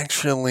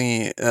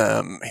actually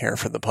here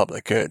for the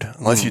public good,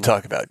 unless you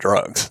talk about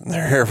drugs.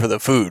 They're here for the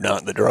food,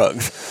 not the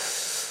drugs.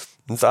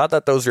 It's odd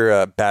that those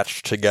are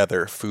batched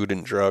together, food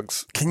and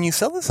drugs. Can you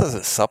sell this as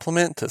a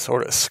supplement to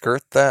sort of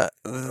skirt that?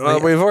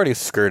 We've already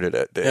skirted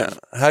it, Dave. Yeah.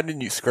 How did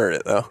you skirt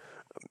it, though?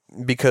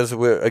 Because,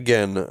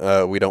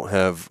 we don't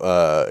have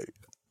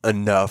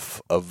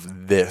enough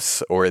of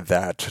this or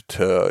that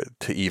to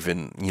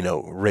even,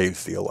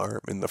 raise the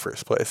alarm in the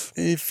first place.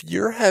 If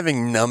you're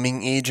having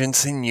numbing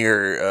agents in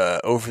your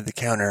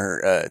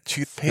over-the-counter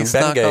toothpaste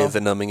Bengay is a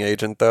numbing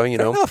agent, though, Fair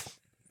enough.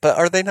 But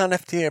are they not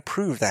FDA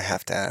approved, I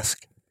have to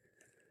ask?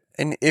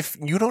 And if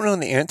you don't know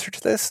the answer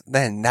to this,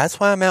 then that's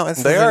why I'm out.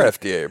 They are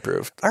FDA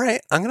approved. All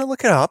right, I'm going to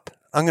look it up.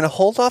 I'm going to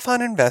hold off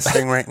on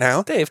investing right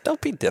now. Dave,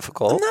 don't be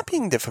difficult. I'm not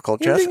being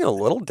difficult, You're Jeff. being a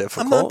little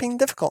difficult. I'm not being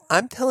difficult.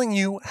 I'm telling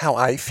you how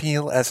I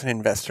feel as an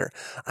investor.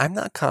 I'm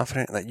not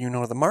confident that you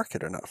know the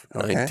market enough.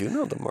 Okay? I do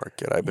know the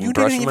market. I've been You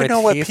brushing didn't even my know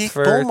what teeth peak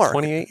for bull market.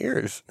 28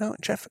 years. No,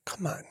 Jeff,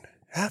 come on.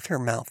 Half your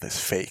mouth is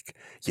fake.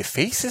 Your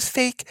face is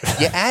fake,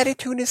 your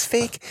attitude is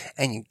fake,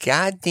 and your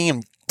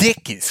goddamn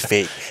dick is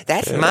fake.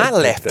 That's my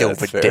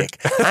leftover dick.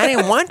 I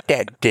didn't want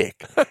that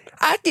dick.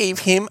 I gave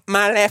him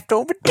my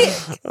leftover dick.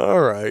 All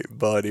right,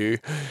 buddy.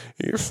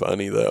 You're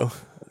funny, though.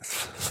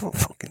 So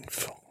fucking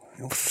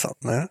what's up,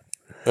 man?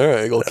 All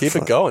right, well, keep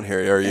it going here.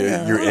 Are you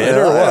you're in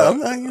or what? what? I'm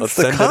not used Let's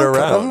to send it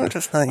around. I'm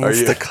just not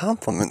used to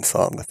compliments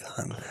all the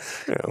time.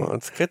 Yeah, well,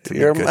 it's good to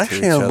You're be good actually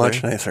to each a other.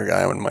 much nicer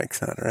guy when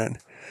Mike's not around.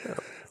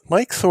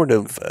 Mike sort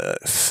of,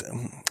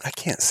 I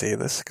can't say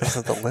this because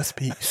of the lisp.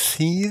 He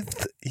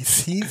seethed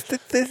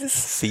this.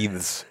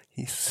 Seethes.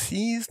 He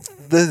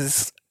seized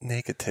this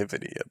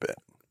negativity a bit.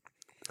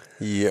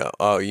 Yeah.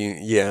 Oh,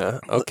 yeah.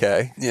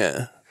 Okay.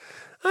 Yeah.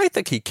 I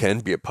think he can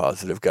be a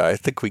positive guy. I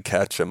think we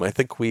catch him. I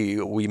think we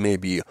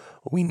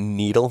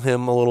needle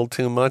him a little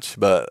too much,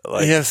 but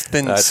like He has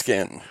thin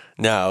skin.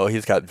 No,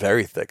 he's got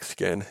very thick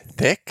skin.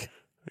 Thick?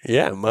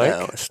 Yeah, Mike.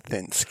 No, it's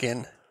thin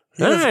skin.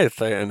 I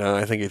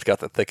think he's got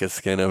the thickest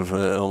skin of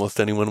almost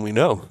anyone we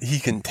know. He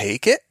can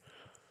take it?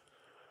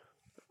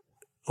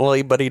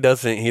 Well, but he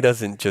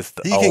doesn't just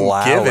He can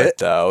allow give it, it.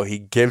 though. He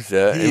gives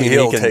it.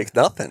 He'll take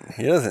nothing.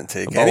 He doesn't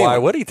take But anything. why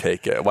would he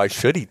take it? Why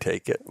should he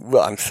take it?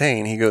 Well, I'm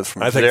saying he goes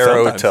from I think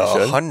 0 sometimes to he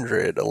should.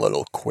 100 a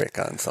little quick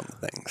on some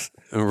things.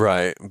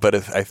 Right, but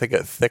I think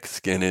a thick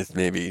skin is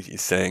maybe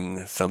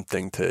saying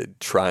something to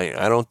try.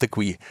 I don't think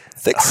we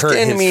Thick hurt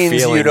skin his means you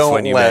feelings don't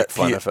when you let make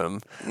fun of him.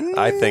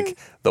 I think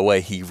the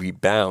way he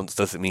rebounds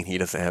doesn't mean he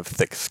doesn't have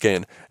thick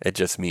skin. It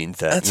just means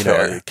that That's you know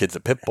fair. the kid's a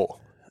pit bull.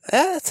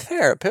 Yeah, that's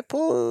fair. A pit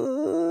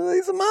bull,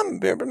 he's a mama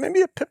bear, but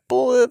maybe a pit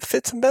bull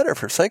fits him better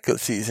for psycho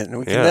season.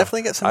 We can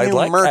definitely get some I'd new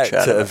like merch that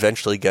out to of it.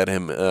 eventually get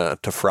him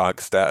to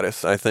frog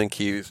status. I think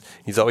he's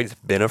always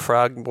been a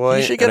frog boy.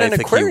 You should get and an I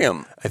think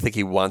aquarium. I think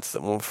he wants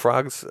them. Well,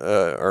 frogs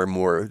are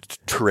more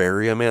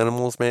terrarium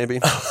animals, maybe.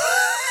 I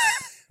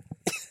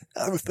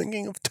was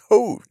thinking of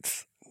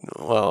toads.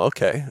 Well,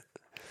 okay.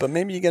 But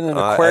maybe you get an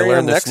I aquarium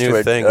learned next this new to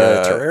a thing.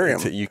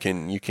 terrarium.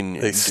 You can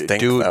They stink,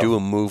 do though. a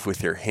move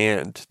with your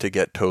hand to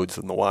get toads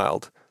in the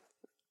wild,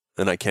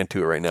 and I can't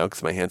do it right now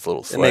because my hand's a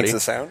little It sweaty. makes a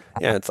sound?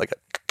 Yeah, it's like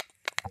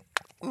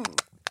a.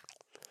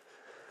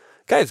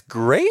 Guys,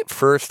 great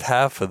first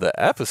half of the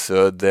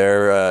episode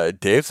there.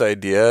 Dave's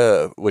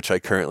idea, which I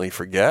currently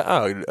forget.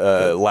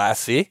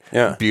 Lassie.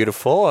 Yeah.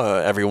 Beautiful.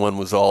 Everyone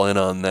was all in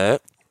on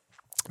that.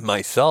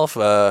 Myself,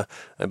 I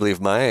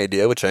believe my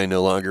idea, which I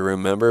no longer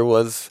remember,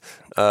 was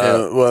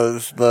It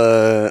was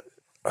the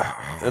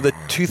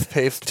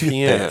toothpaste Toothpaste,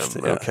 PM.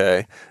 yeah.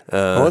 Okay.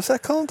 what's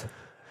that called?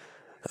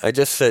 I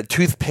just said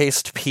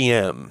toothpaste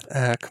PM.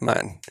 Come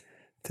on,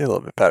 do a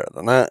little bit better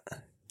than that.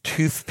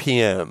 Tooth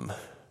PM.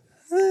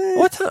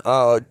 What's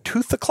that?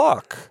 Tooth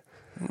o'clock.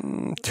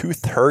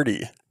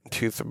 2:30.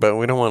 Tooth, but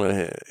we don't want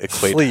to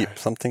equate Sleep.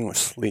 Something with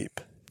sleep.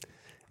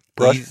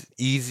 Brush.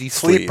 Easy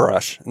Sleep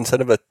brush.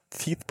 Instead of a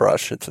teeth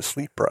brush, it's a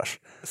sleep brush.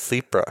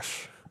 Sleep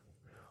brush.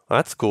 Well,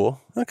 that's cool.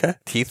 Okay.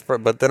 Teeth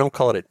brush, but they don't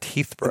call it a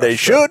teeth brush. They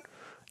should.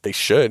 They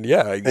should,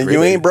 yeah. I agree. And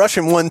you ain't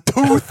brushing one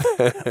tooth.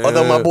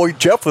 Although my boy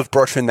Jeff was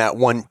brushing that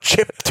one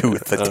chipped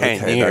tooth for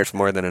 10 years. That's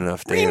more than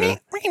enough, David.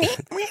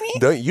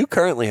 Don't you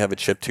currently have a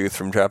chipped tooth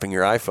from dropping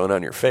your iPhone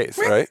on your face,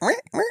 right?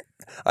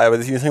 I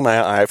was using my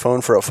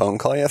iPhone for a phone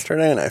call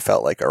yesterday, and I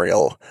felt like a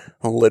real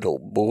little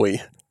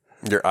boy.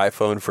 Your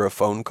iPhone for a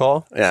phone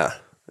call? Yeah.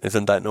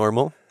 Isn't that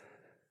normal?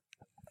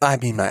 I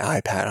mean my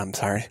iPad, I'm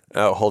sorry.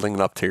 Oh, holding it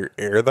up to your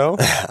ear, though?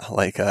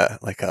 like a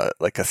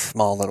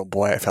small little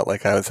boy. I felt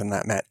like I was in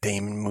that Matt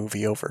Damon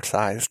movie,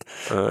 Oversized.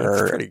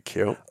 That's pretty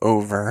cute.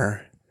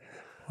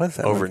 What's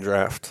that?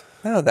 Overdraft.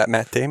 No, that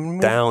Matt Damon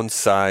movie.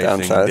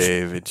 Downsizing,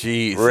 David.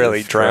 Jeez.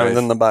 Really drowned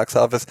in the box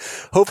office.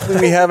 Hopefully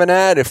we have an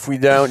ad. If we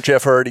don't,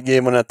 Jeff already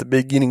gave one at the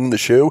beginning of the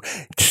show.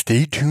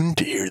 Stay tuned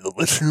to hear the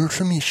listener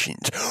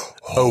submissions.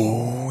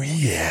 Oh,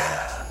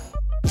 yeah.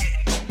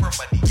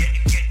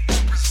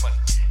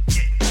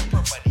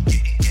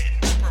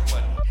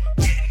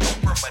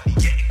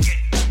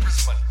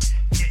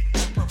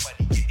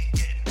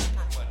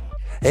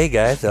 Hey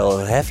guys,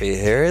 Jefe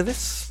here.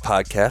 This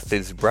podcast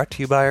is brought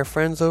to you by our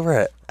friends over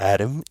at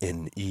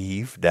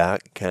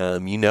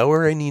AdamandEve.com. You know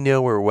her and you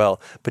know her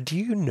well, but do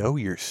you know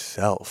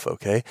yourself,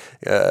 okay?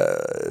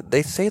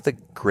 They say the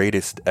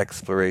greatest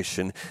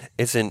exploration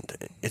isn't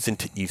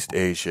to East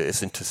Asia,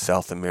 isn't to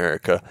South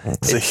America.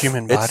 It's the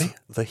human body?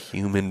 It's the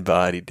human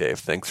body, Dave.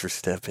 Thanks for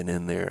stepping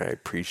in there. I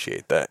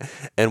appreciate that.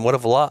 And what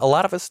a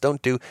lot of us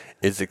don't do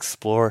is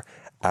explore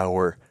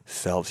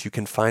ourselves. You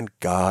can find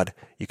God,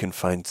 you can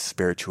find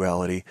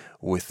spirituality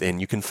within,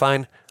 you can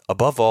find,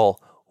 above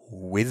all,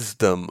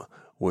 wisdom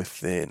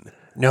within.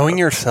 Knowing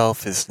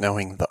yourself is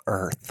knowing the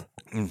earth.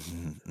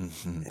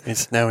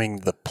 It's knowing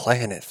the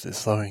planets.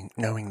 It's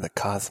knowing the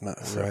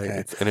cosmos. Right.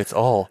 Okay? It's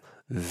all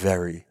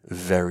very,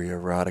 very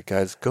erotic,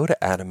 guys. Go to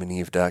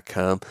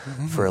AdamandEve.com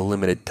for a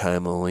limited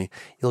time only.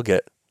 You'll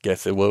get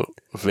Guess it will.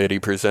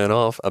 50%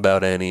 off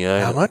about any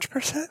item. How much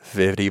percent?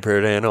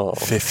 50%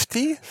 off.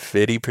 50?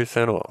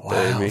 50% off,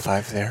 Wow, baby.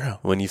 50.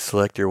 When you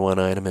select your one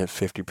item at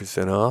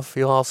 50% off,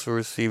 you'll also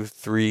receive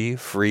 3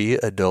 free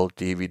adult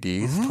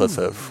DVDs plus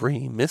a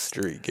free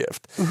mystery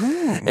gift.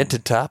 And to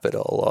top it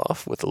all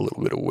off with a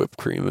little bit of whipped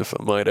cream, if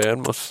I might add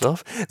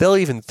myself, they'll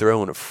even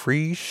throw in a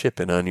free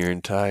shipping on your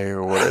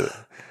entire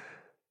order.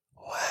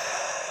 Wow.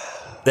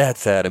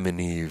 That's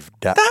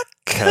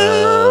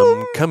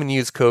adamandeve.com. Come and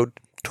use code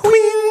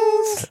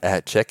TWINS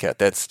at checkout.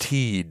 That's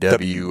TWINS.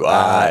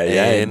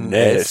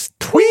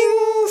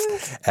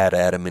 TWINS at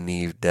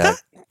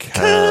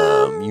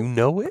adamandeve.com. You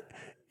know it.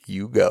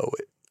 You go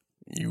it.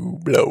 You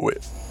blow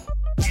it.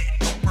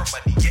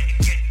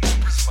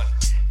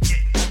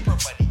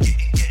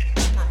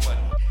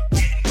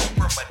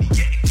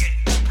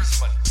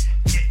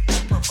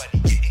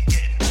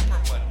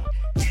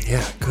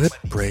 Yeah, good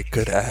break,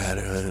 good ad.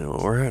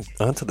 We're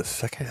on to the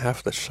second half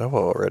of the show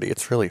already.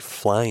 It's really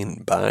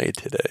flying by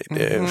today,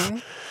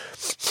 Dave.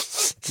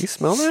 Do you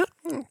smell that?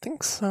 I don't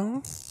think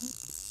so.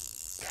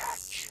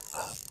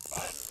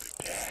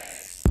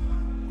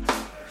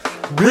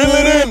 Reel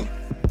it in!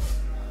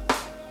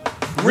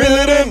 Reel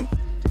it in!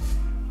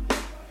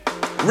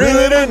 Reel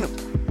it in!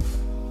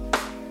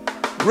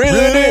 Reel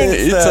it in!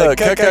 It's a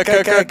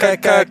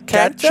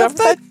catch of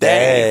the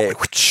day.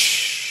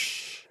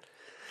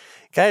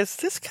 Guys,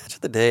 this catch of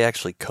the day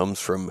actually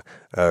comes from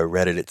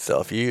Reddit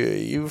itself.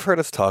 You've heard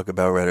us talk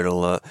about Reddit a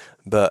lot,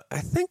 but I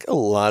think a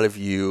lot of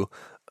you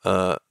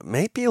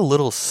may be a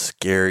little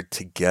scared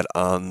to get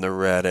on the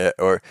Reddit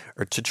or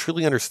to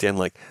truly understand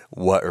like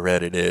what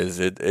Reddit is.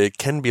 It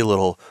can be a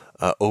little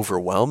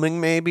overwhelming,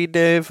 maybe,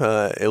 Dave.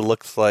 It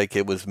looks like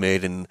it was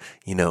made in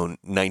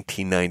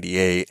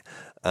 1998.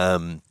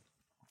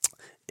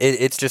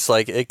 It's just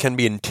like, it can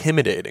be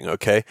intimidating,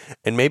 okay?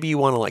 And maybe you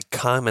want to like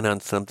comment on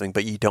something,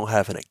 but you don't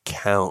have an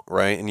account,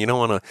 right? And you don't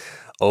want to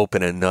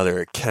open another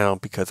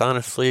account because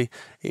honestly,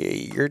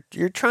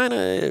 you're trying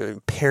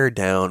to pare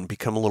down,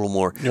 become a little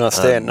more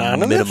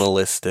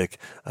minimalistic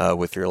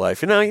with your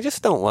life. You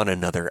just don't want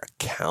another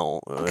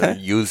account,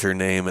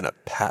 username, and a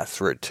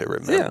password to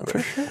remember. Yeah, for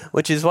sure.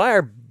 Which is why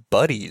our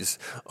buddies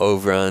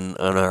over on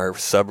our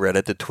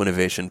subreddit, the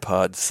Twinnovation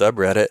Pod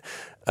subreddit,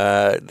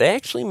 they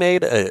actually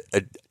made a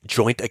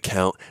joint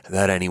account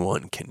that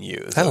anyone can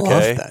use. I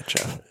love that,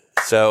 Jeff.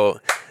 So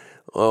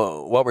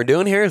what we're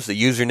doing here is the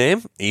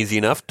username, easy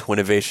enough,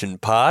 Twinnovation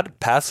Pod,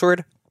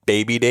 password,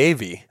 Baby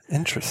Davey.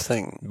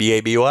 Interesting.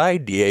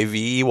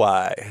 BABYDAVEY.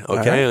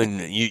 Okay, right.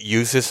 and you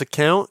use this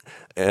account.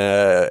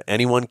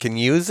 Anyone can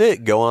use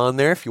it. Go on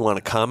there if you want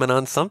to comment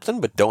on something,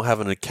 but don't have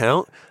an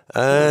account.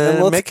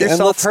 Make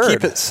yourself heard.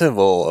 Keep it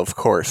civil, of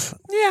course.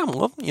 Yeah,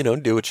 well,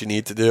 do what you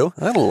need to do.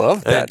 I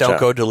love that. And don't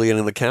go deleting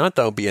an account.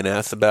 Don't be an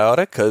ass about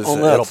it, because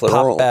it'll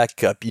pop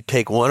back up. You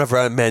take one of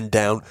our men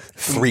down,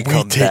 3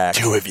 come back.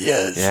 We take 2 of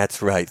yours.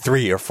 That's right.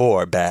 3 or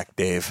 4 back,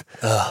 Dave.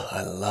 Oh,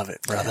 I love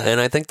it, brother.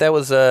 And I think that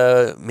was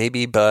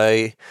maybe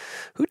by...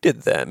 Who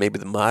did that? Maybe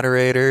the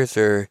moderators,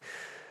 or...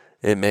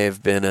 It may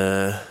have been,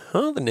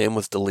 the name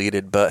was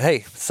deleted, but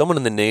hey, someone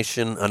in the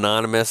nation,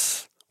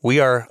 anonymous.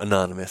 We are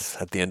anonymous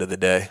at the end of the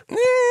day.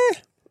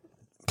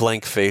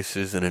 Blank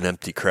faces in an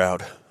empty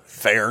crowd.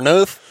 Fair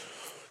enough.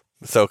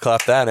 So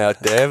clap that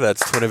out, Dave.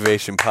 That's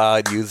Twinnovation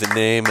Pod,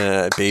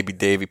 username, Baby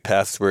Davey,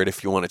 password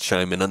if you want to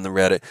chime in on the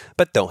Reddit,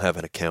 but don't have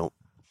an account.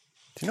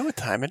 Do you know what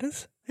time it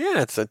is?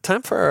 Yeah, it's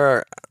time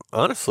for,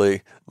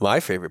 honestly, my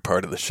favorite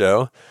part of the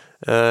show.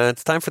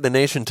 It's time for the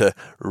nation to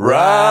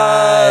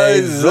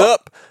rise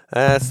up.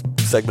 That's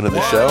segment of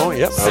the show.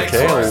 Yep.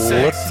 Okay. We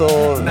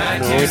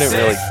didn't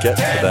really get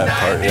to that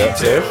part yet,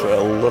 Dave.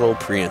 A little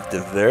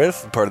preemptive there.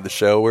 This is part of the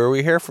show where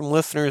we hear from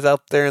listeners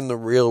out there in the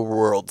real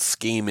world,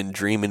 scheming,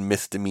 dreaming,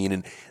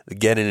 misdemeaning,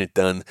 getting it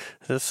done.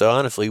 So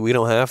honestly, we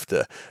don't have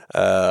to.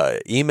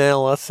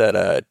 Email us at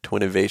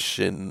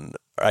Twinnovation.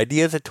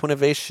 Ideas at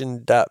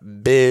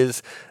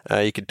twinnovation.biz.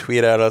 You can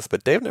tweet at us,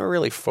 but Dave never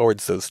really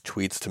forwards those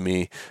tweets to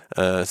me.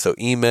 So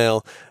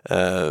email,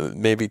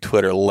 maybe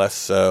Twitter less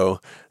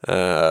so,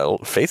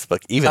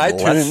 Facebook even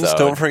iTunes, less so.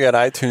 Don't forget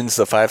iTunes.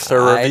 The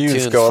 5-star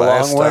reviews go a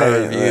long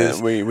way. Reviews.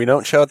 We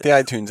don't shout the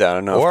iTunes out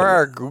enough. Or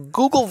our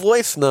Google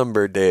Voice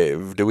number,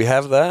 Dave. Do we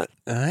have that?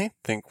 I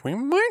think we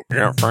might.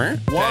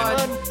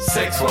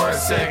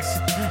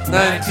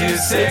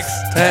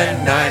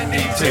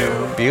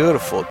 1-646-926-1092.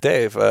 Beautiful,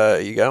 Dave.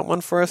 You got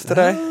one for us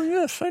today? Oh,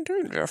 yes, I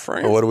do,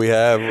 Jeffrey. What do we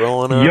have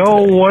rolling on? Yo,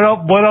 today? what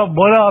up, what up,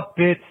 what up?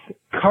 It's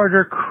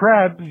Carter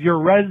Krebs, your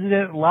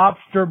resident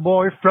lobster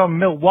boy from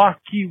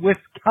Milwaukee,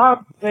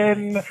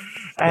 Wisconsin.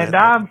 And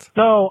I'm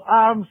so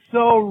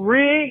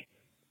reborn.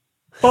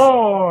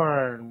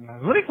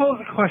 Let me pose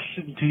a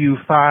question to you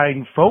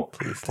fine folks.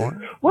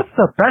 What's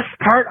the best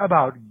part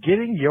about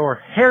getting your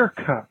hair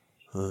cut?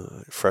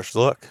 Fresh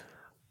look.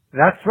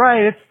 That's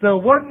right. It's the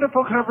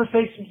wonderful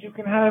conversations you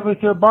can have with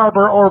your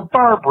barber or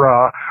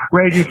Barbara,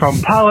 ranging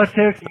from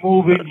politics,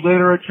 movies,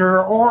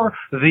 literature, or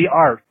the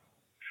arts.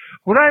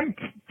 What I'm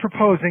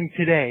proposing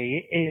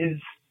today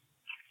is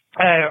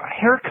a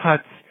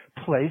haircuts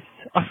place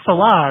a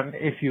salon,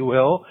 if you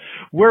will,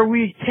 where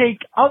we take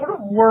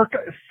out-of-work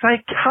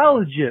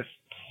psychologists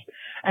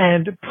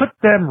and put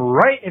them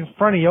right in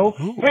front of your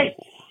face.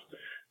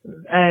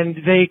 And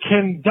they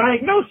can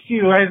diagnose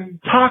you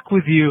and talk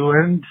with you,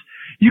 and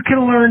you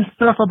can learn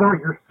stuff about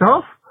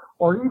yourself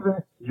or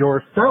even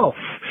yourself.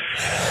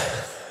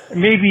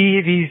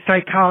 Maybe these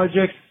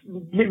psychologists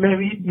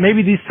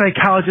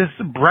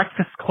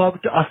breakfast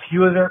clubbed a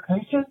few of their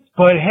patients,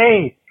 but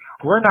hey,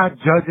 we're not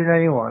judging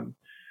anyone.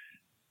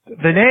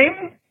 The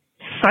name?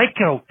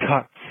 Psycho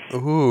Cuts.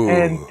 Ooh.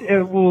 And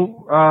it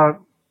will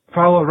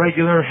follow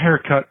regular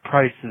haircut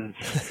prices.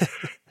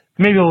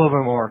 Maybe a little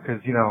bit more,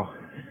 because, you know,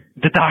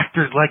 the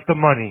doctors like the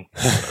money.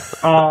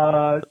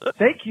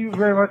 Thank you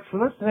very much for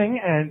listening,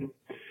 and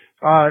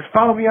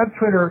follow me on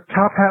Twitter,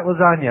 Top Hat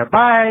Lasagna.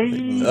 Bye!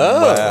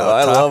 Oh, Wow,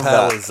 I Top love Hat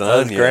that. Lasagna. That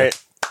was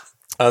great.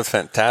 That was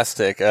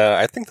fantastic.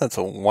 I think that's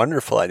a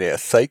wonderful idea.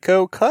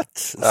 Psycho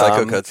Cuts?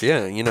 Psycho Cuts,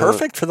 yeah. You know,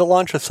 Perfect for the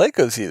launch of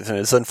Psycho season.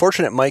 It's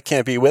unfortunate Mike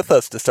can't be with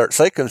us to start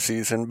Psycho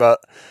season, but...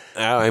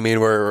 I mean,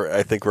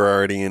 I think we're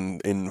already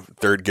in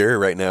third gear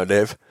right now,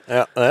 Dave.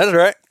 Yeah, that's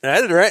right.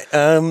 That's right.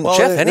 Well,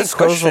 Jeff, any this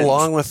questions? goes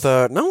along with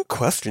no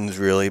questions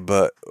really,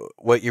 but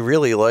what you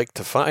really like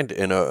to find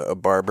in a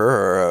barber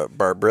or a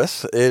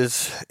barberess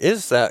is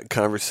that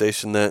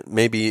conversation that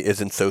maybe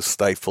isn't so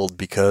stifled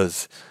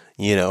because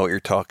you know you're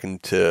talking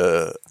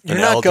to. You're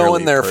not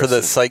going there for the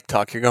person. psych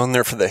talk. You're going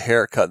there for the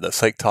haircut. The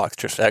psych talk's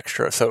just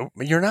extra. So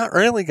you're not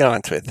really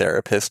going to a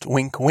therapist.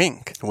 Wink,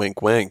 wink.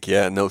 Wink, wink.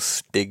 Yeah, no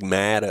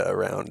stigmata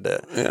around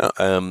it. Yeah.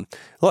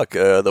 Look,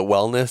 the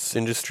wellness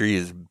industry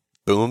is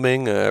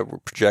booming. We're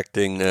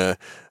projecting a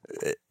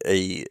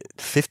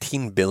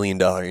 $15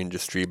 billion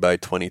industry by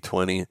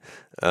 2020.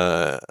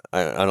 I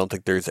don't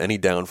think there's any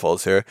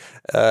downfalls here.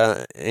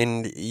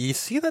 And you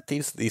see that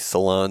these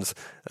salons,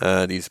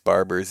 these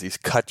barbers, these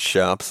cut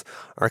shops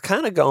are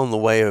kind of going the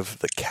way of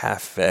the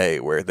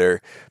cafe, where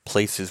they're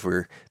places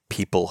where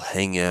people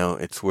hang out.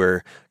 It's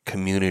where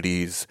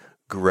communities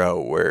grow,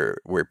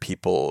 where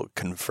people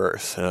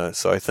converse.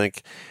 So I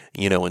think,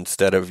 you know,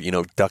 instead of, you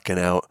know, ducking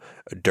out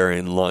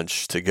during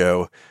lunch to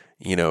go,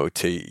 you know,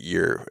 to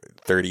your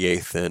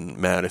 38th and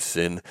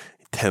Madison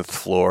 10th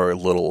floor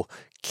little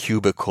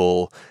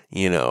cubicle,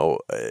 you know,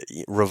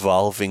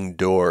 revolving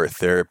door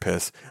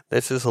therapist,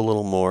 this is a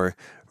little more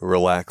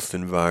relaxed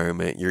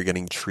environment. You're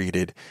getting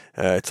treated.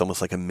 It's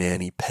almost like a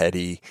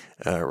mani-pedi,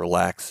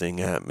 relaxing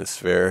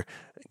atmosphere.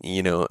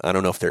 You know, I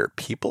don't know if there are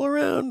people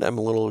around. I'm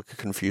a little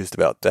confused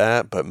about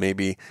that, but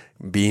maybe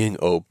being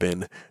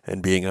open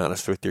and being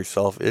honest with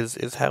yourself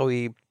is how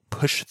we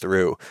push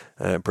through,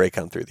 break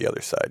on through the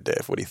other side.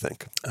 Dave, what do you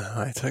think?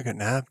 I took a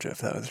nap, Jeff.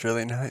 That was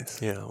really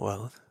nice. Yeah,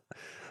 well,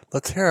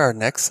 let's hear our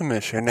next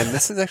submission. And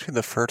this is actually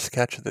the first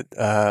sketch of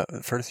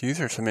the first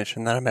user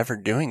submission that I'm ever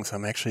doing. So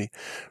I'm actually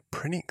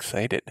pretty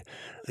excited.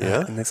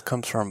 Yeah. And this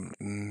comes from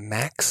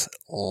Max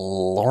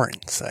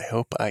Lawrence. I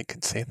hope I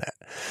could say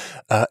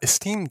that.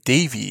 Esteemed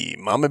Davey,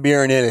 Mama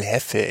Bear and El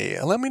Jefe,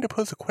 allow me to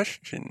pose a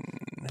question.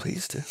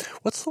 please do.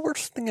 What's the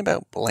worst thing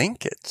about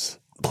blankets?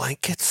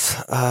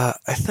 Blankets,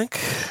 I think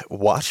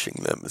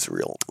washing them is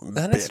real.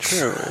 That is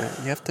true.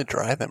 You have to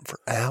dry them for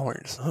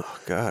hours. Oh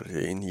God!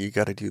 And you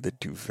got to do the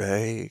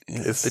duvet.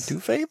 Yes. Is the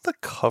duvet the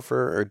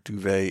cover, or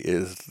duvet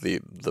is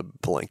the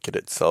blanket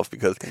itself?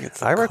 Because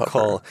it's the I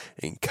recall cover.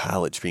 in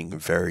college being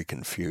very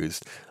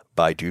confused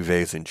by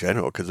duvets in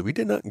general, because we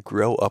did not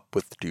grow up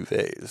with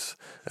duvets.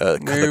 No,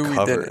 The we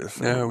covers.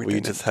 didn't. No, we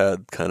didn't. just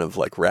had kind of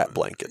like rat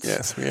blankets.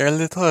 Yes, we are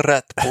little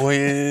rat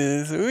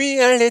boys. We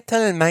are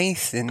little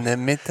mice in the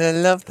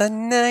middle of the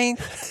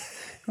night.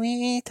 We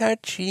eat our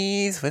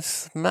cheese with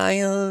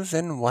smiles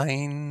and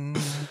wine.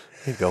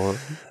 Hey, go on.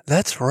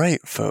 That's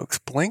right, folks.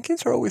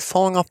 Blankets are always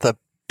falling off the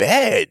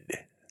bed.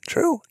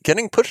 True.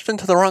 Getting pushed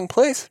into the wrong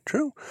place.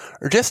 True.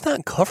 Or just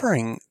not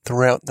covering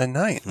throughout the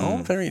night. All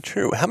very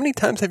true. How many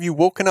times have you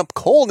woken up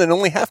cold and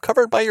only half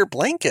covered by your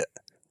blanket?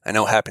 I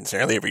know it happens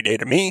nearly every day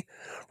to me.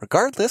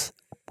 Regardless,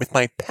 with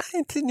my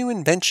patented new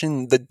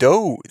invention, the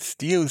Doze,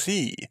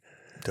 D-O-Z,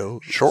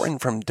 Doze.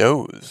 shortened from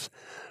Doze,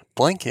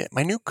 blanket,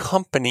 my new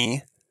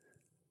company,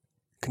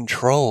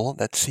 Control,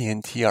 that's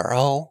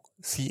C-N-T-R-O,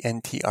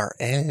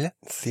 C-N-T-R-L,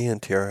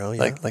 CNTRL,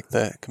 yeah. like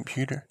the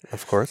computer.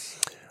 Of course.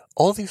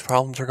 All these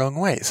problems are going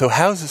away. So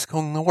how is this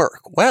going to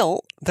work?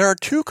 Well, there are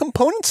two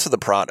components to the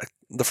product.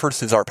 The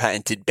first is our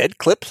patented bed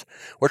clips,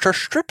 which are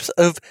strips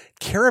of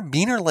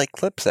carabiner-like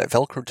clips that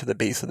velcro to the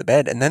base of the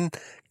bed and then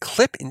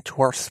clip into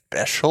our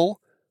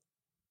special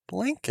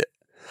blanket.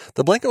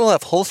 The blanket will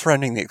have holes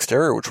surrounding the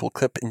exterior, which will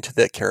clip into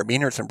the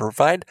carabiners and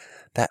provide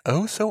that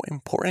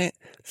oh-so-important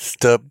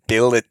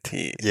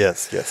stability.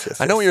 Yes.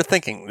 I know what you're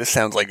thinking. This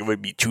sounds like it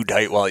would be too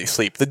tight while you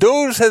sleep. The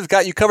Doze has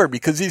got you covered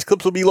because these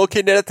clips will be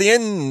located at the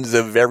ends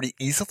of very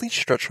easily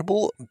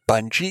stretchable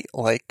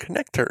bungee-like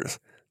connectors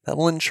that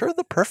will ensure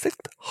the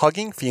perfect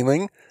hugging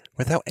feeling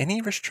without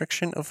any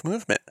restriction of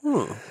movement.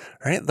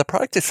 Right? The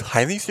product is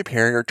highly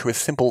superior to a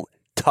simple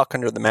tuck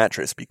under the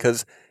mattress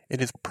because it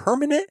is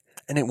permanent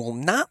and it will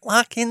not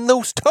lock in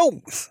those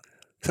toes.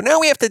 So now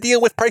we have to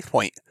deal with price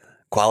point.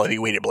 quality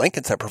weighted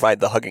blankets that provide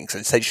the hugging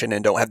sensation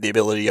and don't have the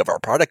ability of our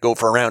product go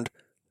for around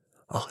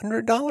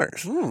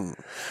 $100.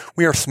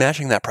 We are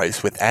smashing that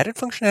price with added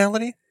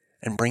functionality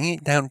and bringing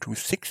it down to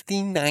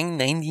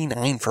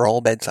 $69.99 for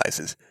all bed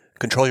sizes.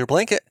 Control your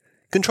blanket,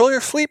 control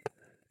your sleep,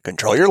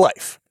 control your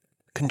life.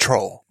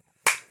 Control.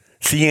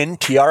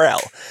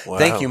 CNTRL. Wow.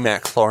 Thank you,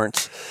 Max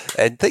Lawrence.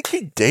 And thank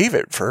you,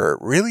 David, for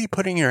really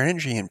putting your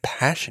energy and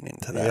passion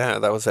into that. Yeah,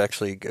 that was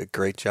actually a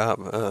great job.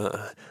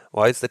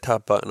 Why is the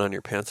top button on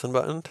your pants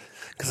unbuttoned?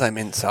 Because I'm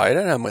inside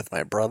and I'm with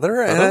my brother.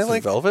 Are And those I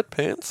like velvet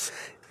pants?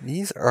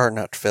 These are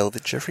not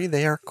velvet, Jeffrey.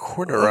 They are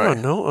corduroy. Oh,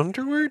 no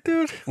underwear,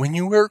 dude? When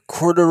you wear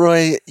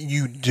corduroy,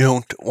 you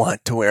don't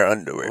want to wear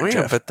underwear, Oh, yeah,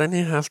 Jeff. but then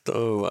you have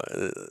to,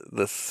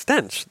 the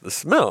stench, the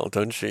smell,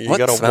 don't you?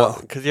 What smell?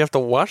 Because you have to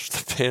wash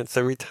the pants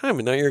every time,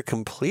 and now you're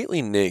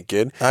completely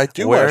naked. I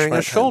do wearing wash my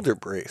a shoulder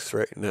brace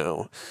right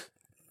now.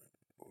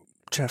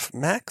 Jeff,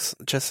 Max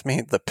just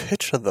made the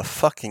pitch of the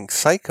fucking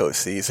Psycho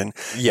season.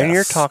 Yes. And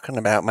you're talking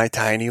about my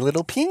tiny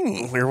little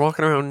peenie. We're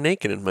walking around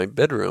naked in my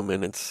bedroom,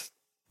 and it's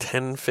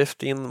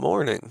 10:50 in the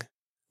morning.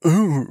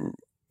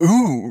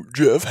 Ooh,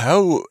 Jeff,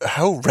 how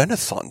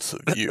Renaissance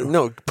of you.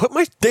 No,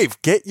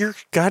 Dave, get your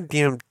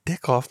goddamn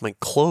dick off my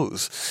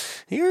clothes.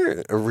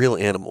 You're a real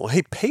animal.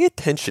 Hey, pay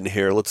attention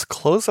here. Let's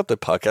close up the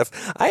podcast.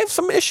 I have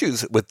some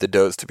issues with the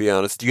doze, to be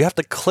honest. Do you have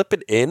to clip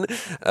it in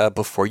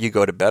before you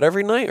go to bed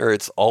every night, or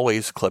it's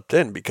always clipped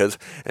in? Because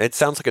it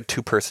sounds like a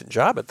two-person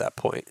job at that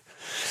point.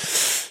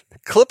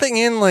 Clipping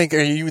in, like, are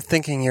you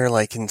thinking you're,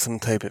 like, in some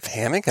type of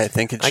hammock? I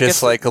think it's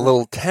just like a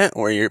little tent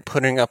where you're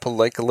putting up, a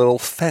little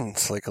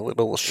fence, like a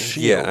little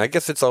shield. Yeah, I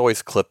guess it's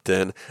always clipped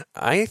in.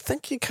 I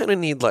think you kind of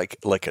need, like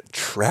a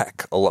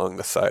track along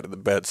the side of the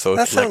bed so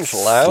That it can, sounds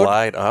loud.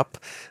 slide up.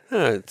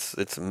 It's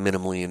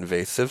minimally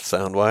invasive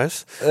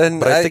sound-wise.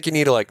 And But I think you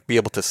need to, like, be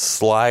able to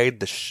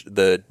slide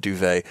the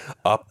duvet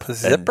up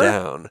Zipper? and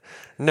down.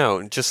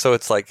 No, just so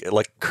it's like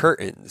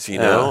curtains,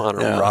 on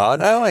a rod.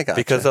 Oh, I gotcha.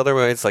 Because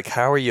otherwise, like,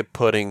 how are you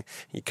putting?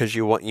 Because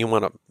you want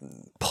to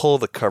pull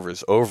the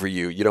covers over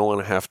you. You don't want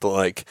to have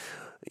to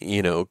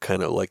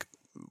kind of like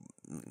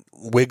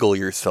wiggle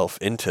yourself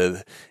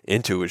into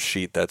a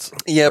sheet that's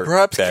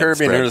perhaps bed carabiner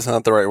spread. is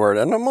not the right word.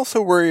 And I'm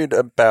also worried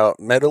about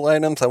metal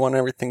items. I want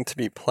everything to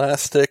be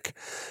plastic,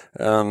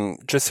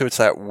 just so it's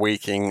not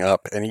waking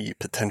up any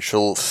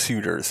potential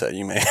suitors that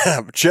you may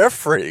have.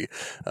 Jeffrey,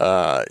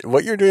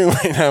 what you're doing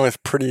right now is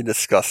pretty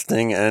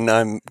disgusting, and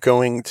I'm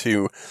going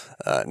to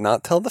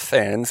not tell the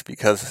fans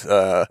because,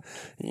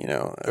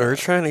 We're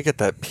trying to get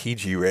that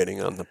PG rating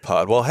on the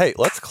pod. Well, hey,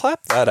 let's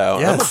clap that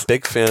out. Yes. I'm a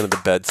big fan of the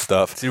bed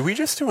stuff. Did we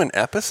just do an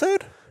episode?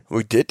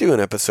 We did do an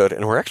episode,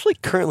 and we're actually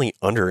currently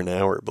under an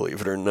hour,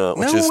 believe it or not,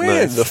 which No is way.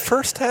 nice. The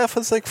first half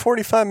was like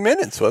 45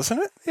 minutes,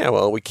 wasn't it? Yeah,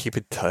 well, we keep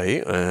it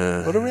tight.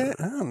 What are we at?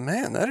 Oh,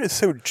 man, that is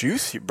so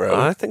juicy, bro.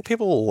 I think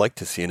people will like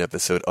to see an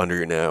episode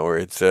under an hour.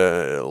 It's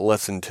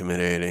less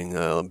intimidating,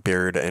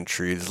 barrier to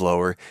entry is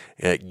lower,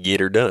 get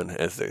her done,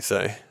 as they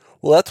say.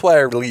 Well, that's why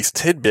I release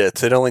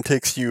Tidbits. It only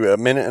takes you a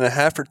minute and a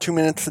half or 2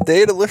 minutes a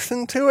day to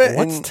listen to it.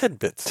 What's and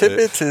Tidbits?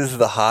 Tidbits is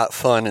the hot,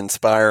 fun,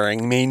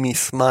 inspiring, made me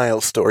smile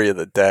story of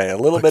the day. A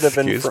little bit of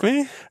Excuse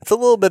me? It's a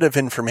little bit of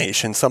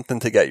information, something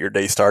to get your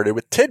day started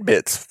with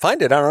Tidbits.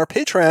 Find it on our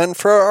Patreon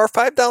for our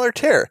 $5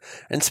 tier.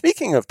 And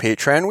speaking of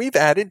Patreon, we've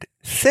added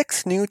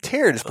 6 new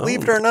tiers.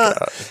 Believe it or not,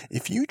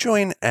 if you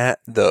join at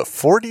the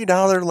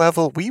 $40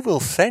 level, we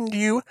will send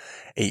you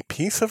a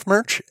piece of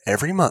merch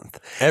every month.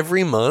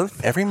 Every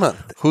month? Every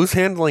month. Who's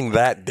handling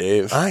that,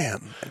 Dave? I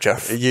am,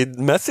 Jeff. You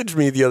messaged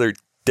me the other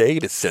day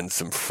to send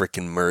some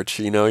freaking merch.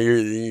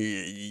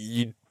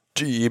 You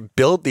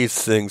build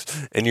these things,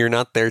 and you're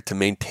not there to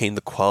maintain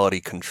the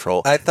quality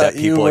control that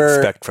people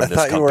expect from this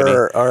company. I thought you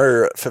were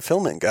our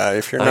fulfillment guy.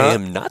 If you're not, I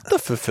am not the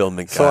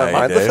fulfillment guy. So am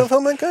I Dave. the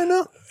fulfillment guy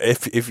now?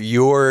 If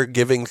you're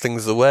giving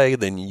things away,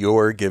 then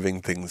you're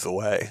giving things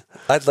away.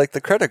 I'd like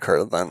the credit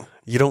card then.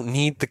 You don't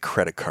need the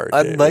credit card.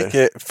 I'd David. like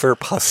it for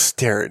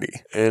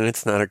posterity. And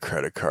it's not a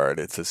credit card.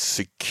 It's a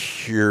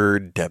secure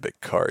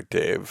debit card,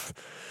 Dave.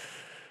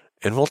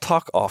 And we'll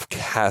talk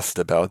off-cast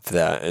about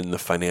that and the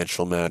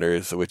financial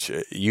matters, which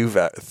you've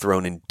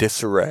thrown in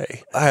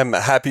disarray. I'm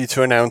happy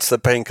to announce the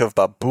Bank of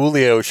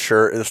Babulio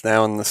shirt is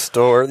now in the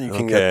store. You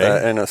can get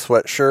that in a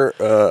sweatshirt,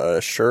 a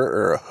shirt,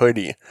 or a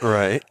hoodie.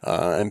 Right.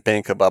 And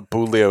Bank of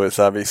Babulio is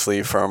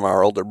obviously from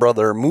our older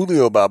brother,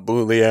 Mulio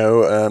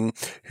Babulio,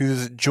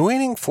 who's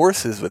joining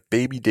forces with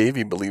Baby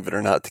Davey, believe it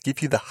or not, to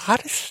give you the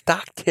hottest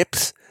stock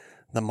tips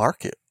the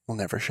market will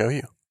never show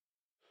you.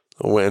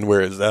 And where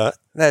is that?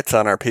 That's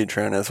on our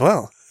Patreon as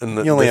well.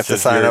 And you only have to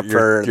sign up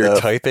for You're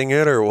typing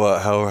it, or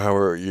what? How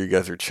are you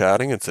guys are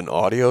chatting? It's an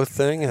audio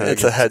thing?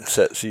 It's a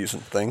headset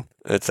season thing.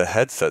 It's a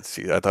headset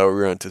season. I thought we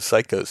were on to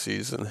Psycho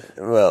season.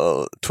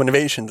 Well,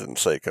 Twinnovation's in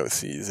Psycho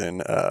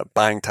season.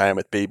 Buying Time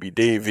with Baby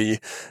Davey,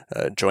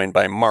 joined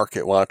by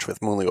Market Watch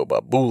with Mulio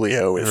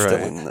Babulio is still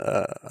in,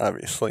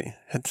 obviously,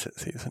 headset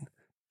season.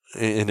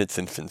 In its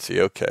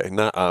infancy, okay.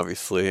 Not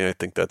obviously. I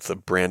think that's a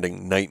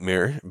branding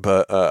nightmare,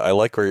 but I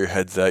like where your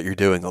head's at. You're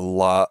doing a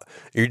lot.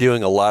 You're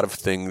doing a lot of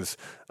things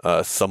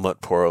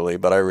somewhat poorly,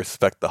 but I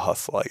respect the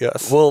hustle, I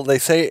guess. Well, they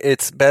say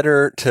it's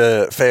better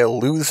to fail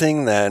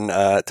losing than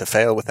to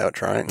fail without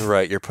trying.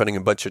 Right. You're putting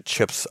a bunch of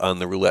chips on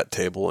the roulette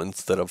table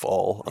instead of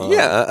all.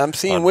 Yeah, I'm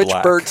seeing which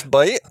birds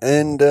bite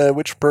and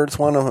which birds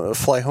want to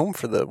fly home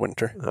for the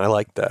winter. I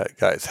like that,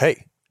 guys.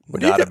 Hey.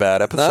 Not a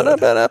bad episode. Not a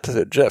bad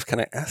episode. Jeff, can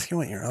I ask you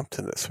what you're up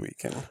to this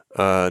weekend?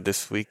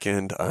 This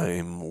weekend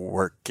I'm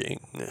working.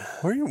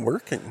 Where are you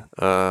working?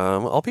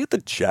 I'll be at the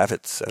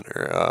Javits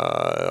Center.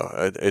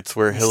 It's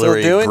where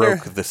Hillary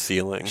broke the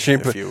ceiling,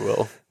 if you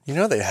will. You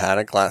know they had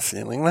a glass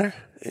ceiling there?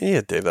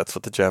 Yeah, Dave, that's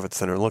what the Javits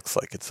Center looks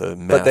like. It's a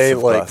massive But they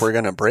glass. were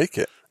going to break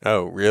it.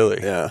 Oh,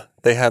 really? Yeah.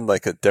 They had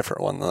a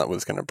different one that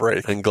was going to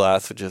break. And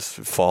glass would just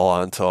fall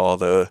onto all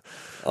the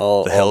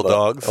hell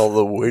dogs. All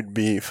the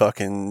would-be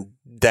fucking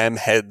damn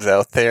heads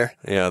out there.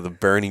 Yeah, the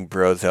Bernie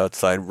bros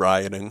outside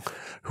rioting.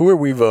 Who are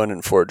we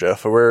voting for,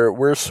 Jeff?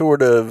 We're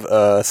sort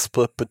of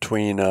split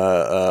between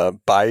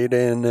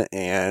Biden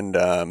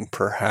and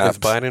perhaps... Is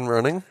Biden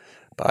running?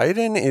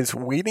 Biden is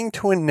waiting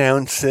to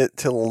announce it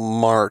till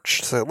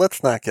March, so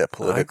let's not get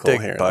political here.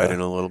 I here. dig Biden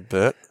a little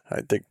bit.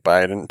 I dig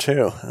Biden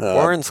too.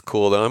 Warren's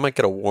cool though. I might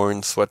get a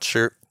Warren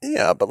sweatshirt.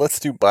 Yeah, but let's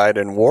do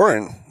Biden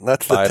Warren.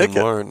 That's the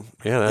ticket. Warren.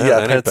 Yeah,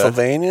 yeah,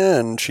 Pennsylvania,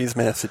 and she's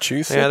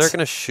Massachusetts. Yeah, they're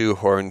gonna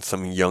shoehorn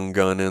some young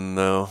gun in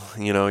though.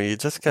 You know, you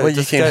just got. Well,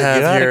 you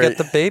gotta get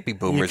the baby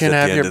boomers. You can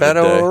have your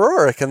Beto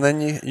O'Rourke, and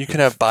then you can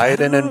have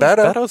Biden and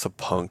Beto. Beto's a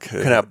punk.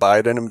 You can have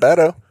Biden and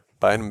Beto.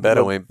 Biden and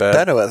Beto ain't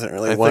bad. Beto hasn't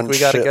really won. I think we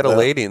got to get a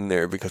lady in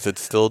there because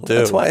it's still due.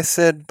 That's why I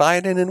said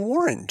Biden and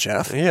Warren,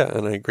 Jeff. Yeah,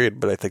 and I agreed,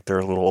 but I think they're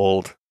a little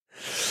old.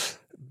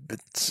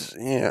 But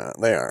yeah,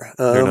 they are.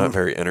 They're not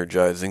very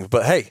energizing.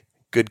 But hey,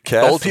 good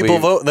cast. Old people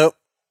vote. Nope.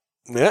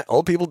 Yeah,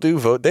 old people do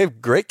vote.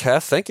 Dave, great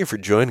cast. Thank you for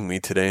joining me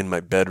today in my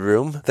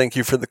bedroom. Thank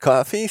you for the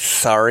coffee.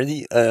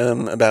 Sorry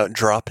about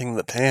dropping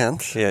the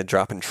pants. Yeah,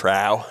 dropping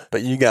trow.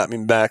 But you got me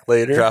back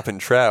later. Dropping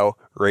trow,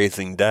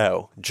 raising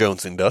Dow.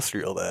 Jones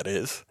Industrial, that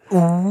is.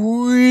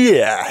 Ooh,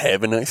 yeah,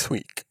 have a nice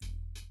week.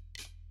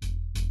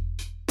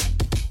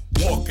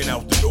 Walking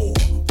out the door,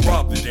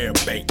 robbed the damn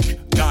bank,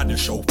 got the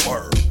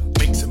chauffeur,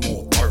 mixing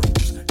more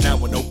pearls, now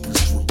an open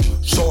screw.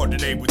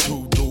 Chardonnay with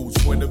 2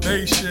 dudes for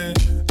innovation,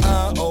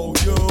 I owe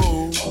you.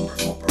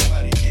 Oprah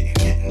money,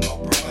 getting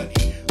Oprah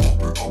money,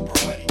 Oprah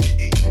money,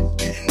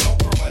 getting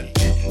Oprah money,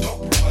 getting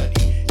Oprah money,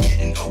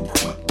 getting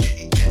Oprah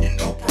money, getting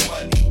Oprah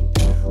money,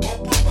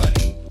 Oprah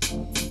money.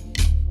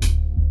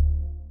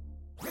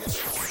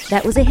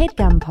 That was a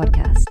HeadGum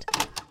podcast.